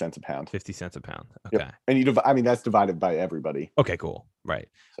 50 cents a pound. 50 cents a pound. Okay. Yep. And you divide. I mean, that's divided by everybody. Okay, cool. Right.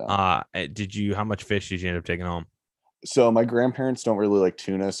 So. How much fish did you end up taking home? So my grandparents don't really like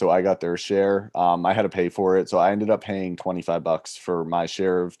tuna, so I got their share. I had to pay for it, so I ended up paying $25 for my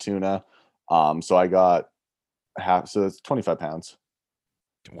share of tuna. So I got half. So it's 25 pounds.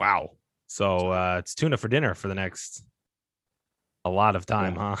 Wow. So it's tuna for dinner for the next a lot of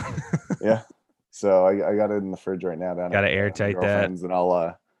time, huh? Yeah. So I got it in the fridge right now. Gotta airtight that. And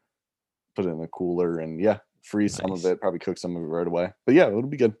I'll put it in a cooler and freeze some of Nice. it. Probably cook some of it right away. But yeah, it'll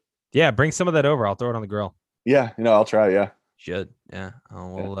be good. Yeah, bring some of that over. I'll throw it on the grill. Yeah, I'll try. Yeah. Should. Yeah.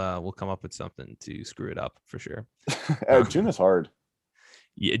 We'll come up with something to screw it up for sure. Tuna's hard.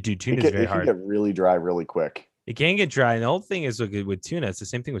 Yeah, dude, tuna's very hard. It can get really dry really quick. It can get dry. And the whole thing is with tuna, it's the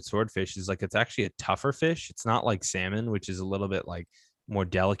same thing with swordfish. Is like it's actually a tougher fish. It's not like salmon, which is a little bit like more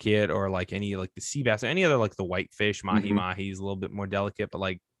delicate, or like any like the sea bass or any other like the white fish, mahi is a little bit more delicate. But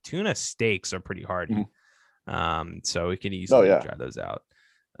like tuna steaks are pretty hardy. So we can easily dry those out.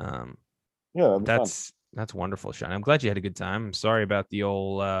 Yeah, that's wonderful, Sean. I'm glad you had a good time. I'm sorry about the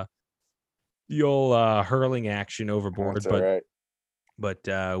old hurling action overboard, That's all right.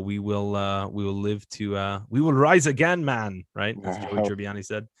 but we will live to we will rise again, man. Right? As Joey Tribbiani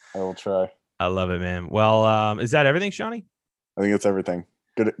said. I will try. I love it, man. Well, is that everything, Shawnee? I think it's everything.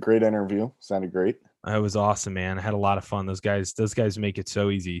 Great interview. Sounded great. It was awesome, man. I had a lot of fun. Those guys make it so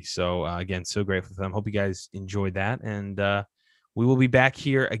easy. So again, so grateful for them. Hope you guys enjoyed that, and we will be back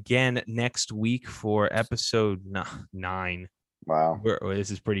here again next week for episode 9. Wow. This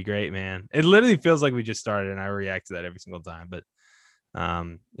is pretty great, man. It literally feels like we just started, and I react to that every single time, but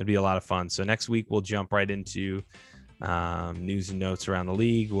it'll be a lot of fun. So next week we'll jump right into news and notes around the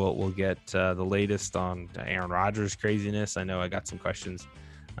league. We'll get the latest on Aaron Rodgers craziness. I know I got some questions.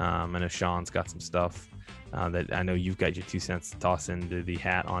 I know Sean's got some stuff that I know you've got your 2 cents to toss into the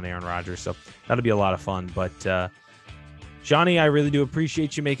hat on Aaron Rodgers. So that'll be a lot of fun. But Johnny, I really do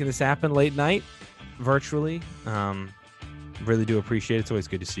appreciate you making this happen late night virtually. Really do appreciate it. It's always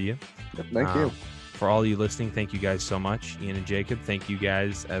good to see you. Yep, thank you. For all you listening, thank you guys so much. Ian and Jacob, thank you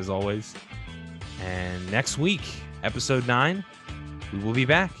guys as always. And next week, episode 9, we will be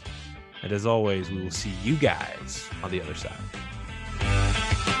back. And as always, we will see you guys on the other side.